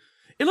reaching.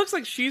 It looks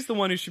like she's the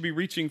one who should be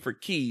reaching for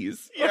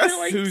keys. Yes.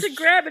 Like Who's- to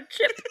grab a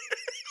chip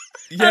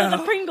out of Yeah.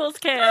 the Pringles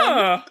can.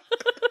 Huh.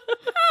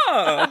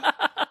 Huh.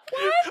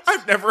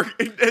 I've never.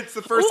 It's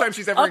the first time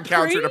she's ever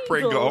encountered a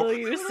Pringle.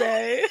 You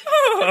say?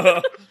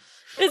 Huh.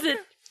 Is it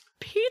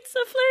pizza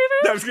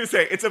flavored? I was gonna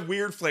say it's a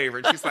weird flavor.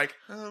 And she's like,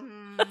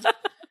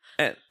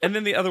 And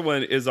then the other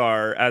one is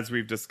our, as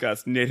we've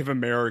discussed, Native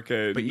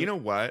American. But you know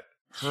what?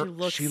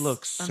 She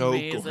looks so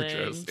amazing.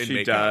 gorgeous. In she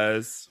makeup.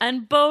 does.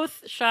 And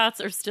both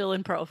shots are still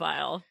in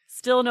profile.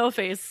 Still no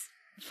face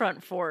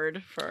front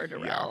forward for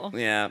Darrell.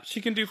 Yeah,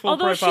 she can do full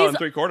Although profile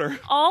she's- and 3/4.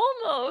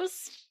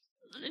 Almost.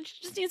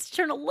 She just needs to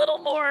turn a little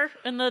more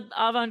in the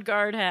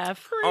avant-garde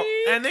half.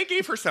 Oh, and they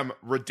gave her some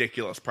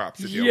ridiculous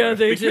props to deal Yeah, with.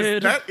 they because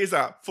did. That is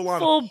a full-on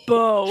Full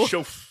bow.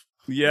 shof.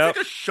 Yep. It's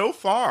like a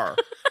shofar.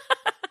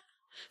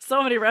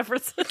 So many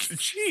references.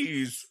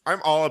 Jeez,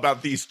 I'm all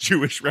about these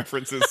Jewish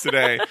references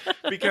today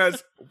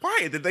because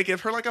why did they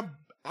give her like a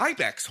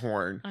ibex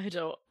horn? I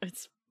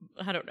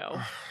don't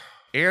know.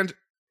 And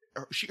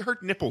her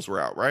nipples were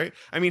out, right?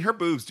 I mean, her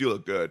boobs do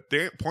look good.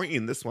 They're pointy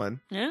in this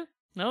one, Yeah.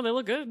 No, they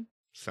look good.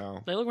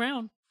 so They look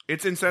round.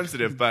 it's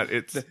insensitive, but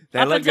it's They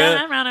Up look and down,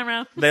 good. and round and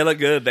round. They look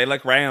good. They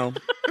look round.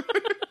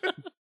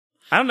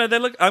 I don't know. They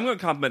look. I'm going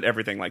to compliment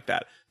everything like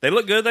that. They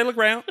look good. They look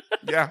round.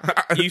 yeah.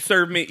 You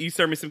serve me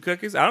some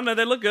cookies. I don't know.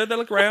 They look good. They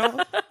look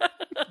round.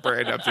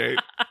 Brand update.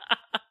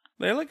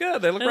 They look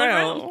good. They look They look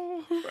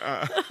round.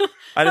 Uh,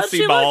 I just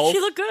see balls. She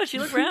looked good. She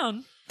looked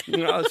round.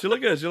 No, she look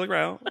good. She look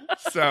round.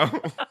 so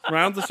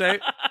Round's the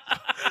shape.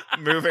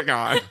 moving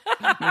on.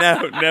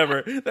 No,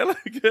 never. They look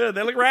good.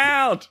 They look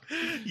round.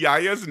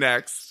 Yaya's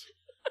next.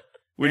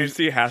 When you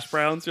see hash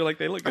browns, you're like,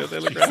 they look good. They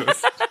look round.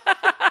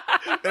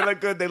 They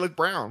look good. They look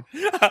brown.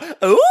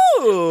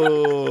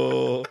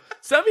 Ooh.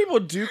 Some people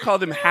do call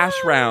them hash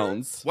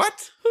browns.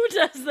 What? Who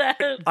does that?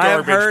 I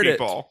have Garbage heard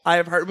people. it. I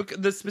have heard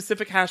the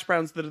specific hash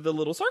browns that are the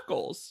little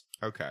circles.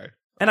 Okay.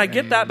 And I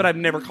get that, but I've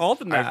never called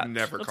them that. I've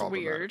never That's called them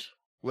that. weird.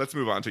 Let's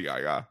move on to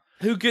Yaya.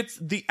 Who gets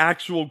the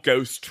actual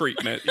ghost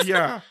treatment?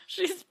 Yeah.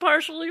 She's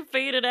partially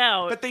faded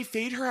out. But they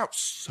fade her out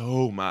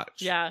so much.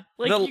 yeah,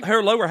 like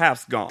Her lower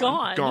half's gone.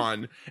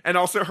 Gone. And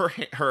also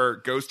her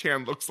ghost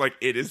hand looks like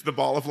it is the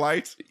ball of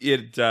light.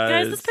 It does.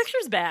 Guys, this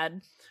picture's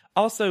bad.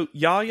 Also,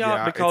 Yaya,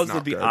 Yeah, because it's not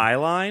of the good. eye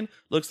line,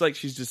 looks like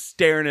she's just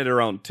staring at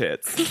her own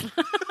tits.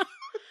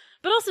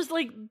 But also, it's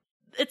like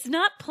it's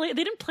not. They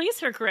didn't place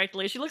her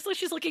correctly. She looks like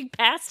she's looking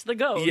past the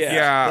ghost.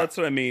 Yeah. That's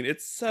what I mean.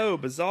 It's so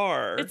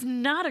bizarre. It's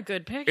not a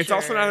good picture. It's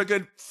also not a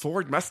good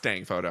Ford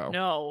Mustang photo.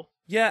 No,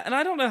 Yeah, and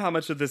I don't know how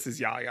much of this is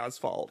Yaya's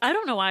fault. I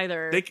don't know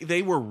either.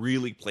 They were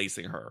really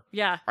placing her,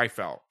 yeah, I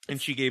felt.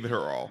 And she gave it her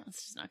all.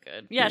 it's just not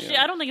good. Yeah,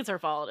 Yeah. I don't think it's her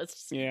fault. It's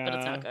just, Yeah. but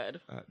it's not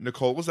good.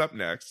 Nicole was up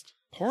next.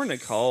 Poor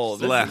Nicole.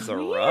 This Left. is a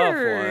rough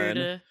Weird.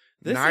 one.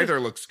 This Neither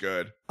is- looks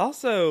good.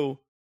 Also,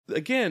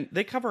 again,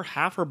 they cover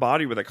half her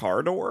body with a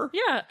car door.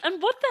 Yeah,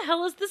 and what the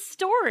hell is this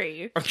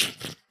story?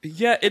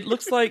 Yeah, it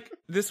looks like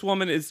this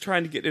woman is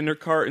trying to get in her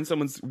car and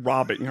someone's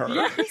robbing her.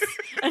 Yes,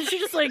 and she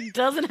just like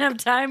doesn't have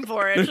time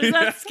for it. She's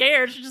not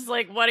scared. She's just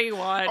like, "What do you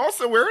want?"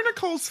 Also, where are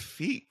Nicole's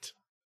feet?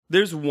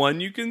 There's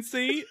one you can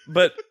see,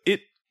 but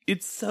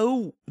it's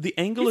so the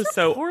angle These is are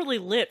so poorly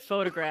lit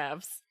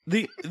photographs.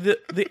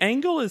 the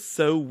angle is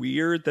so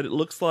weird that it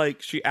looks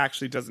like she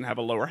actually doesn't have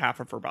a lower half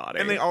of her body.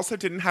 And they also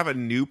didn't have a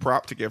new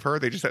prop to give her.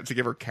 They just had to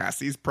give her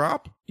Cassie's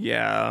prop.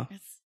 yeah.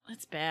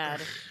 It's bad.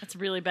 It's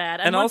really bad.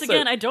 And, And once also-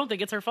 again, I don't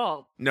think it's her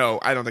fault. No,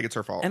 I don't think it's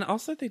her fault. And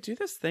also they do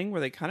this thing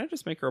where they kind of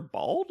just make her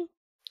bald.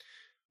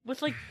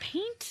 With like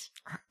paint,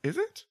 Is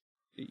it?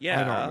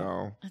 Yeah. I don't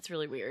know. that's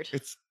really weird.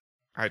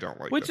 I don't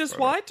like Which this is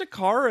photo. why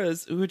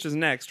Takara's, which is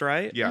next,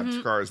 right? Yeah,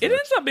 Mhm. Takara's It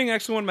next. ends up being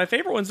actually one of my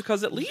favorite ones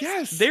because at least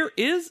Yes. there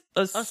is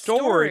a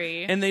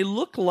story, and they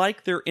look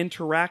like they're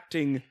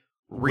interacting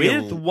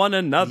Real- with one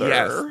another.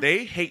 Yes,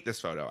 they hate this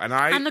photo. And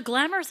And the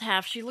glamorous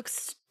half, she looks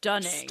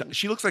stunning.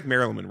 she looks like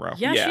Marilyn Monroe.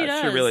 Yeah, Yeah, she she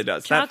does. really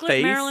does. That Chocolate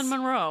face- Marilyn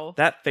Monroe.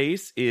 That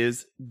face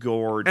is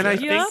gorgeous. And I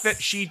Yes. think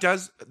that she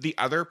does the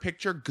other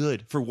picture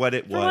good for what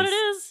it For was. what it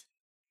is.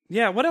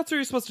 Yeah, what else are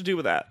you supposed to do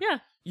with that? Yeah.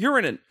 You're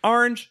in an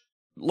orange,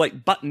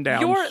 like button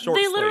down.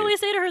 They literally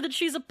say to her that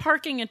she's a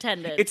parking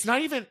attendant. It's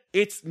not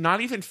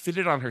even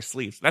fitted on her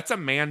sleeves. That's a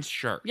man's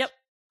shirt. Yep.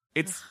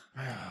 It's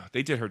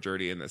they did her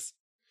dirty in this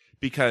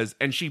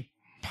and she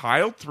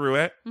piled through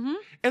it, Mhm.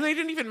 and they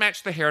didn't even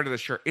match the hair to the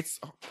shirt.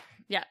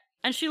 Yeah.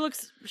 And she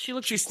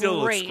still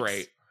looks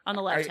great on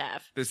the left I-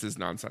 half. This is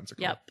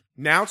nonsensical. Yep.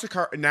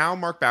 Now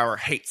Mark Bauer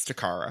hates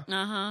Takara.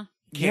 Uh-huh.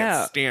 Can't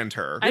Yeah. stand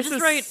her. I This just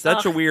is write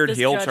such a weird this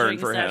heel turn judging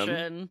for him.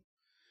 session.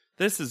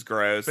 This is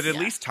gross. But at Yeah.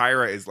 least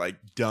Tyra is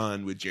like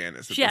done with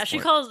Janice. At Yeah, this she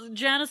point. calls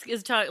Janice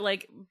is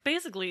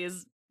basically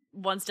is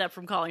one step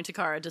from calling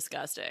Takara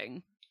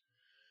disgusting.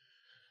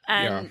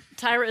 And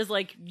Tyra is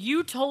like,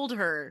 you told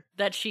her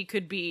that she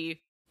could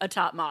be a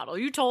top model.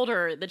 You told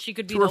her that she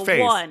could be To her the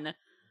face. one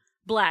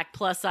black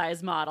plus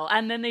size model.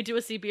 And then they do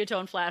a sepia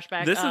tone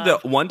flashback. this is the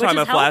one time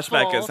a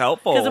flashback is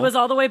helpful. Because it was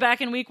all the way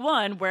back in week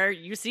 1 where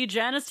you see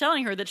Janice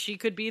telling her that she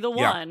could be the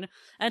Yeah. one.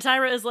 And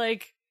Tyra is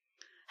like,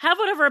 have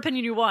whatever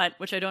opinion you want,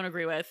 which I don't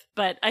agree with,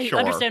 but I Sure.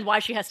 understand why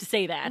she has to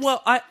say that.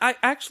 Well, I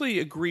actually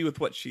agree with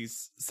what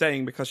she's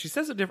saying because she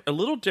says it a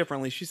little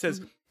differently. She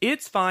says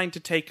it's fine to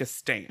take a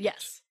stand.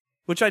 yes.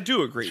 Which I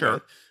do agree Sure.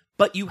 with.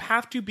 But you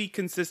have to be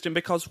consistent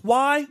because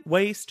why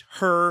waste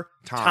her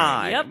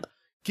time? Yep.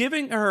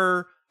 Giving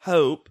her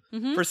hope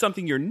Mhm. for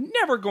something you're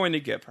never going to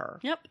give her.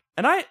 Yep.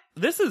 And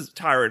this is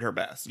Tyra at her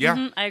best. Yeah.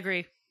 Mhm, I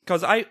agree.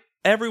 Because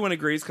everyone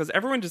agrees because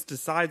everyone just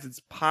decides it's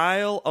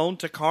pile on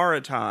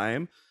Takara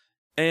time.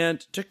 And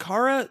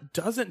Takara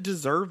doesn't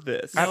deserve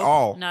this. At Nope,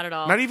 all. Not at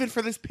all. Not even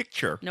for this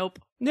picture. Nope.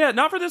 Yeah,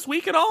 not for this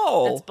week at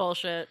all. That's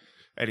bullshit.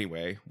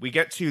 Anyway, we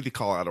get to the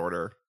call out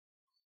order,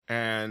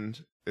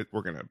 and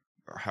we're going to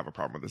have a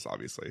problem with this,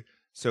 obviously.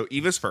 So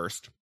Eva's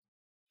first.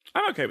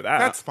 I'm okay with that.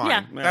 That's fine.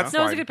 Yeah. That's No,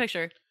 it was fine. a good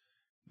picture.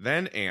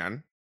 Then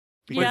Anne,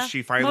 because Yeah.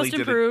 she finally Most did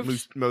improved.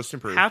 it most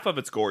improved. Half of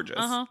it's gorgeous.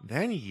 Uh-huh.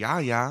 Then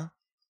Yaya,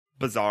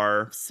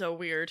 Bizarre. So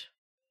weird.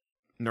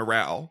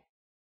 Narelle,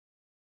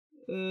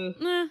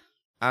 Eh.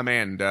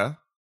 Amanda,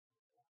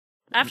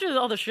 After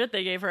all the shit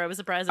they gave her, I was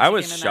surprised that I she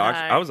was came in that shocked.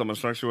 high. I was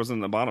almost shocked she wasn't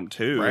in the bottom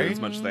two Right? as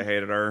much as they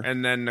hated her.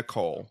 and then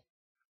Nicole,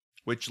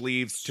 which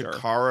leaves Sure.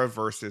 Takara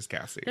versus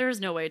Cassie. There is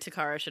no way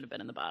Takara should have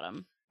been in the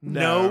bottom.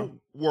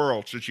 No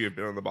world should she have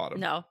been on the bottom.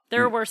 No.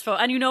 There are worse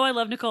photos. And you know I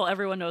love Nicole.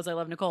 Everyone knows I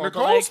love Nicole. but,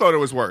 Nicole's photo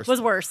was worse. was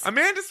worse.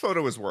 Amanda's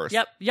photo was worse.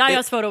 Yep.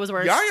 Yaya's photo was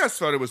worse. Yaya's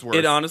photo was worse.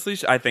 It honestly,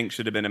 I think,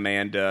 should have been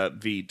Amanda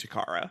v.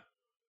 Takara.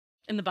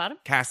 In the bottom?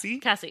 Cassie?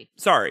 Cassie.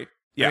 Sorry.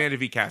 Yeah. Amanda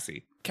v.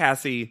 Cassie.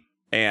 Cassie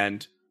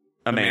and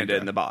Amanda Amanda.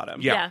 in the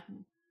bottom. Yeah.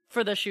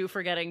 For the shoe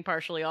forgetting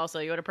partially also.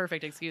 You had a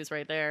perfect excuse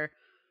right there.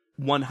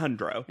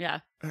 100. Yeah.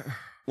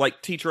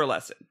 Like, teach her a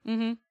lesson.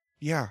 Mm-hmm.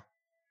 Yeah.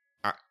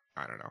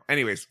 I don't know.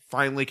 Anyways,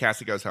 finally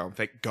Cassie goes home.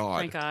 Thank God.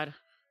 Thank God.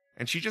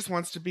 And she just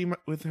wants to be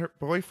with her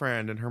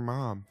boyfriend and her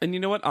mom. And you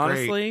know what?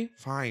 Great.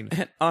 Fine.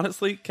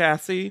 Honestly,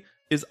 Cassie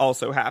is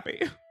also happy.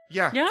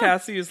 Yeah. Yeah.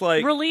 Cassie is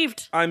like,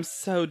 Relieved. I'm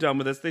so done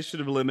with this. They should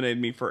have eliminated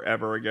me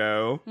forever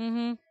ago.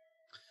 Mm-hmm.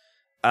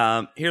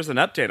 Here's an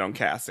update on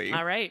Cassie.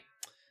 All right.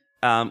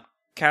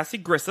 Cassie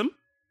Grissom.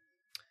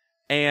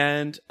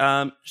 And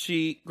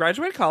she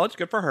graduated college.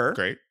 Good for her.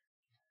 Great.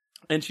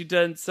 And she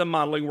did some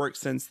modeling work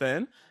since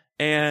then.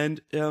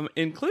 And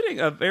including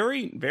a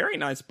very, very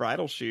nice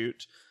bridal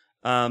shoot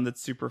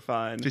that's super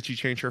fun. Did she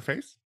change her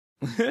face?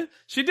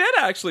 She did,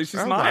 actually. She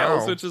Oh,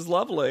 smiles, wow. which is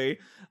lovely.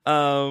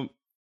 I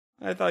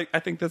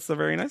think that's a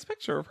very nice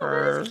picture of Oh,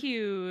 her. that's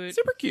cute.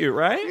 Super cute,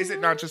 right? Is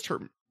it not just her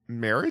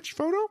marriage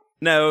photo?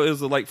 No, it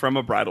was like from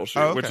a bridal shoot,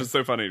 Oh, okay. which is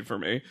so funny for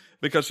me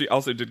because she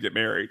also did get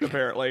married,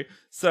 apparently.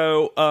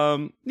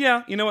 So,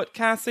 yeah, you know what,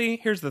 Cassie?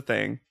 Here's the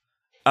thing.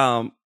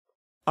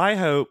 I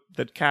hope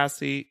that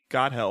Cassie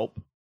got help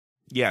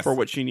Yes. for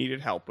what she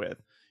needed help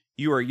with.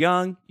 You are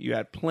young. You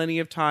had plenty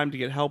of time to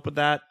get help with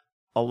that.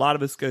 A lot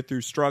of us go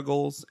through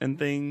struggles and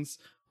things.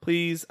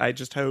 Please, I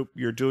just hope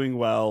you're doing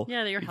well.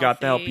 Yeah, that you're you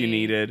got the help you healthy.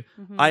 needed.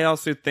 Mhm. I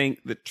also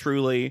think that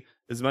truly,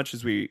 as much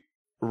as we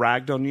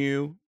ragged on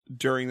you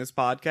during this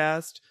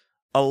podcast,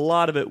 a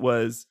lot of it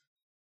was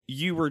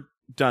you were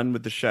done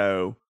with the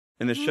show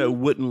and the show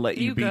wouldn't let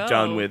you You be go.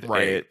 done with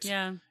Right. it.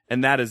 Yeah.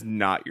 And that is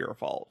not your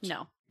fault.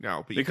 No.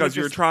 No, but Because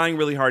you're trying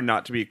really hard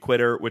not to be a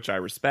quitter, which I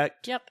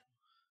respect. Yep.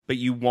 But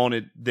you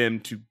wanted them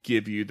to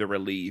give you the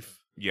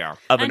relief Yeah.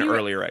 of And an you-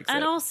 earlier exit.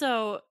 And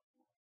also,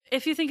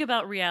 if you think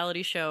about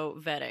reality show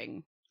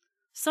vetting,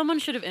 someone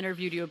should have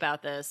interviewed you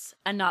about this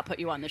and not put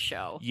you on the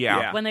show Yeah.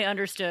 Yeah. when they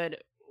understood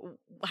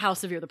how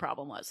severe the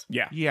problem was.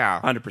 yeah. Yeah.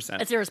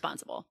 100%. It's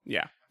irresponsible.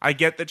 Yeah. I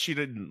get that she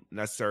didn't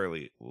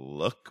necessarily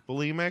look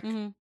bulimic,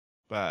 hmm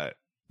but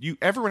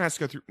everyone has to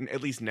go through,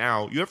 at least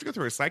now, you have to go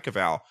through a psych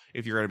eval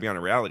if you're going to be on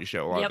a reality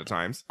show a lot Yep. of the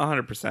times.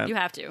 100%. You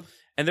have to.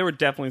 And there were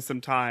definitely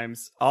some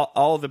times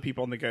all the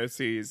people in the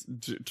go-sees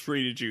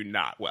treated you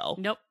not well.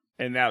 Nope.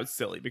 And that was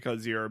silly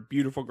because you're a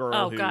beautiful girl.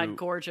 Oh, who, God,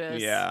 gorgeous.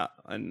 Yeah.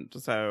 And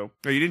so,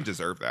 No, you didn't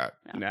deserve that.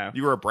 no.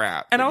 You were a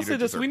brat. And but you also,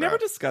 didn't this deserve we never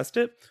that. discussed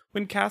it.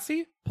 When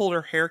Cassie pulled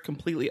her hair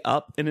completely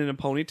up and in a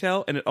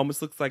ponytail, and it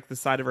almost looks like the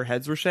side of her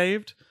heads were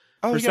shaved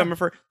Oh, for yeah. some of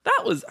her.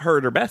 That was her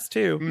at her best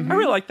too. Mhm. I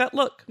really like that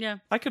look. Yeah.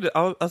 I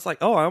was like,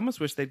 oh, I almost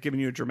wish they'd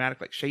given you a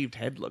dramatic like shaved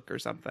head look or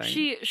something.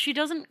 She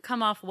doesn't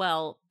come off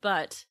well,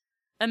 but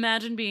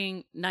imagine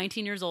being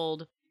 19 years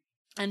old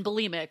and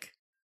bulimic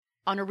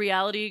on a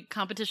reality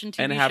competition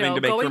TV And having show,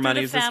 to make going her through money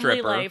the as a family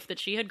stripper. life that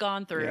she had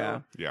gone through. Yeah.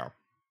 Yeah.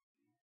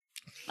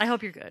 I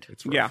hope you're good.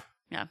 It's rough.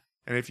 Yeah.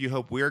 And if you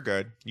hope we're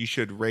good, you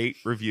should rate,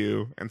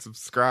 review, and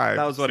subscribe.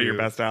 That was one of your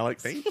to- best,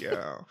 Alex. Thank you.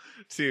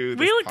 To We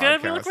this look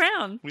good. We podcast. look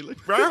round. We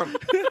look brown.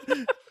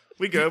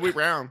 We good. We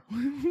brown.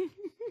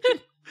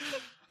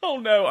 Oh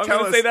no, I'm Tell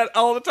going to us- say that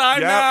all the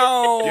time Yep.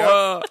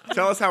 now.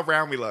 Tell us how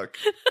round we look.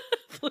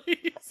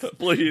 Please.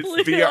 Please.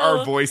 Via our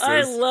Oh, voices.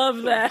 I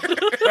love that.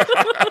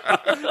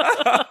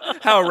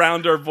 How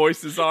round our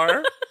voices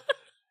are.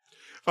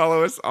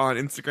 Follow us on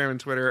Instagram and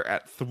Twitter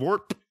at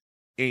Thwarp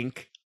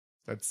Inc.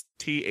 That's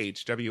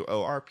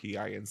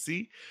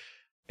THWORPINC.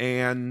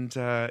 And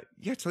yeah,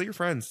 tell your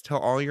friends. Tell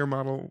all your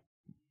model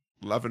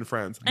loving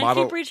friends. And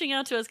Model. keep reaching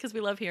out to us because we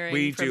love hearing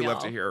We from do y'all.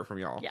 love to hear from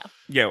y'all. Yeah.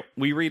 Yeah,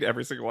 we read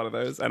every single one of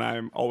those, and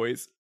I'm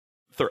always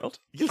thrilled.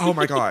 Oh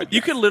my God.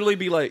 You could literally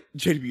be like,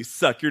 JW, you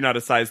suck. You're not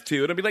a size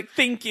 2. And I'd be like,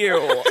 thank you.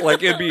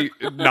 Like, it'd be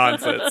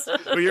nonsense.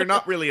 But you're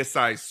not really a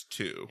size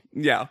 2.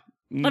 Yeah.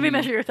 Let me Mm.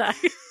 measure your thigh.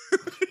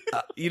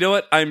 You know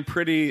what? I'm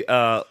pretty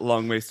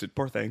long-waisted.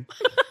 Poor thing.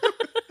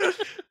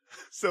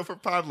 So for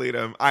Pod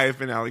Leadum, I have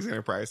been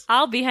Alexander Price.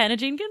 I'll be Hannah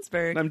Jean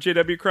Ginsburg. And I'm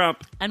JW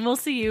Crump. And we'll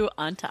see you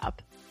on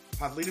top.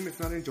 Pod Leadum is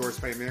not endorsed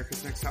by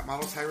America's Next Top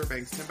Model, Tyra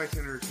Banks, 10x10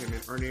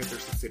 Entertainment, or any of their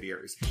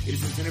subsidiaries. It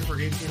is intended for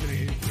entertainment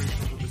and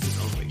informational purposes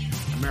only.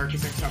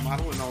 America's Next Top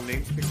Model and all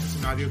names, pictures,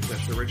 and audio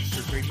clips are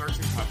registered trademarks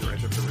and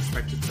copyrights of their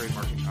respective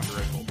trademark and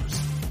copyright holders.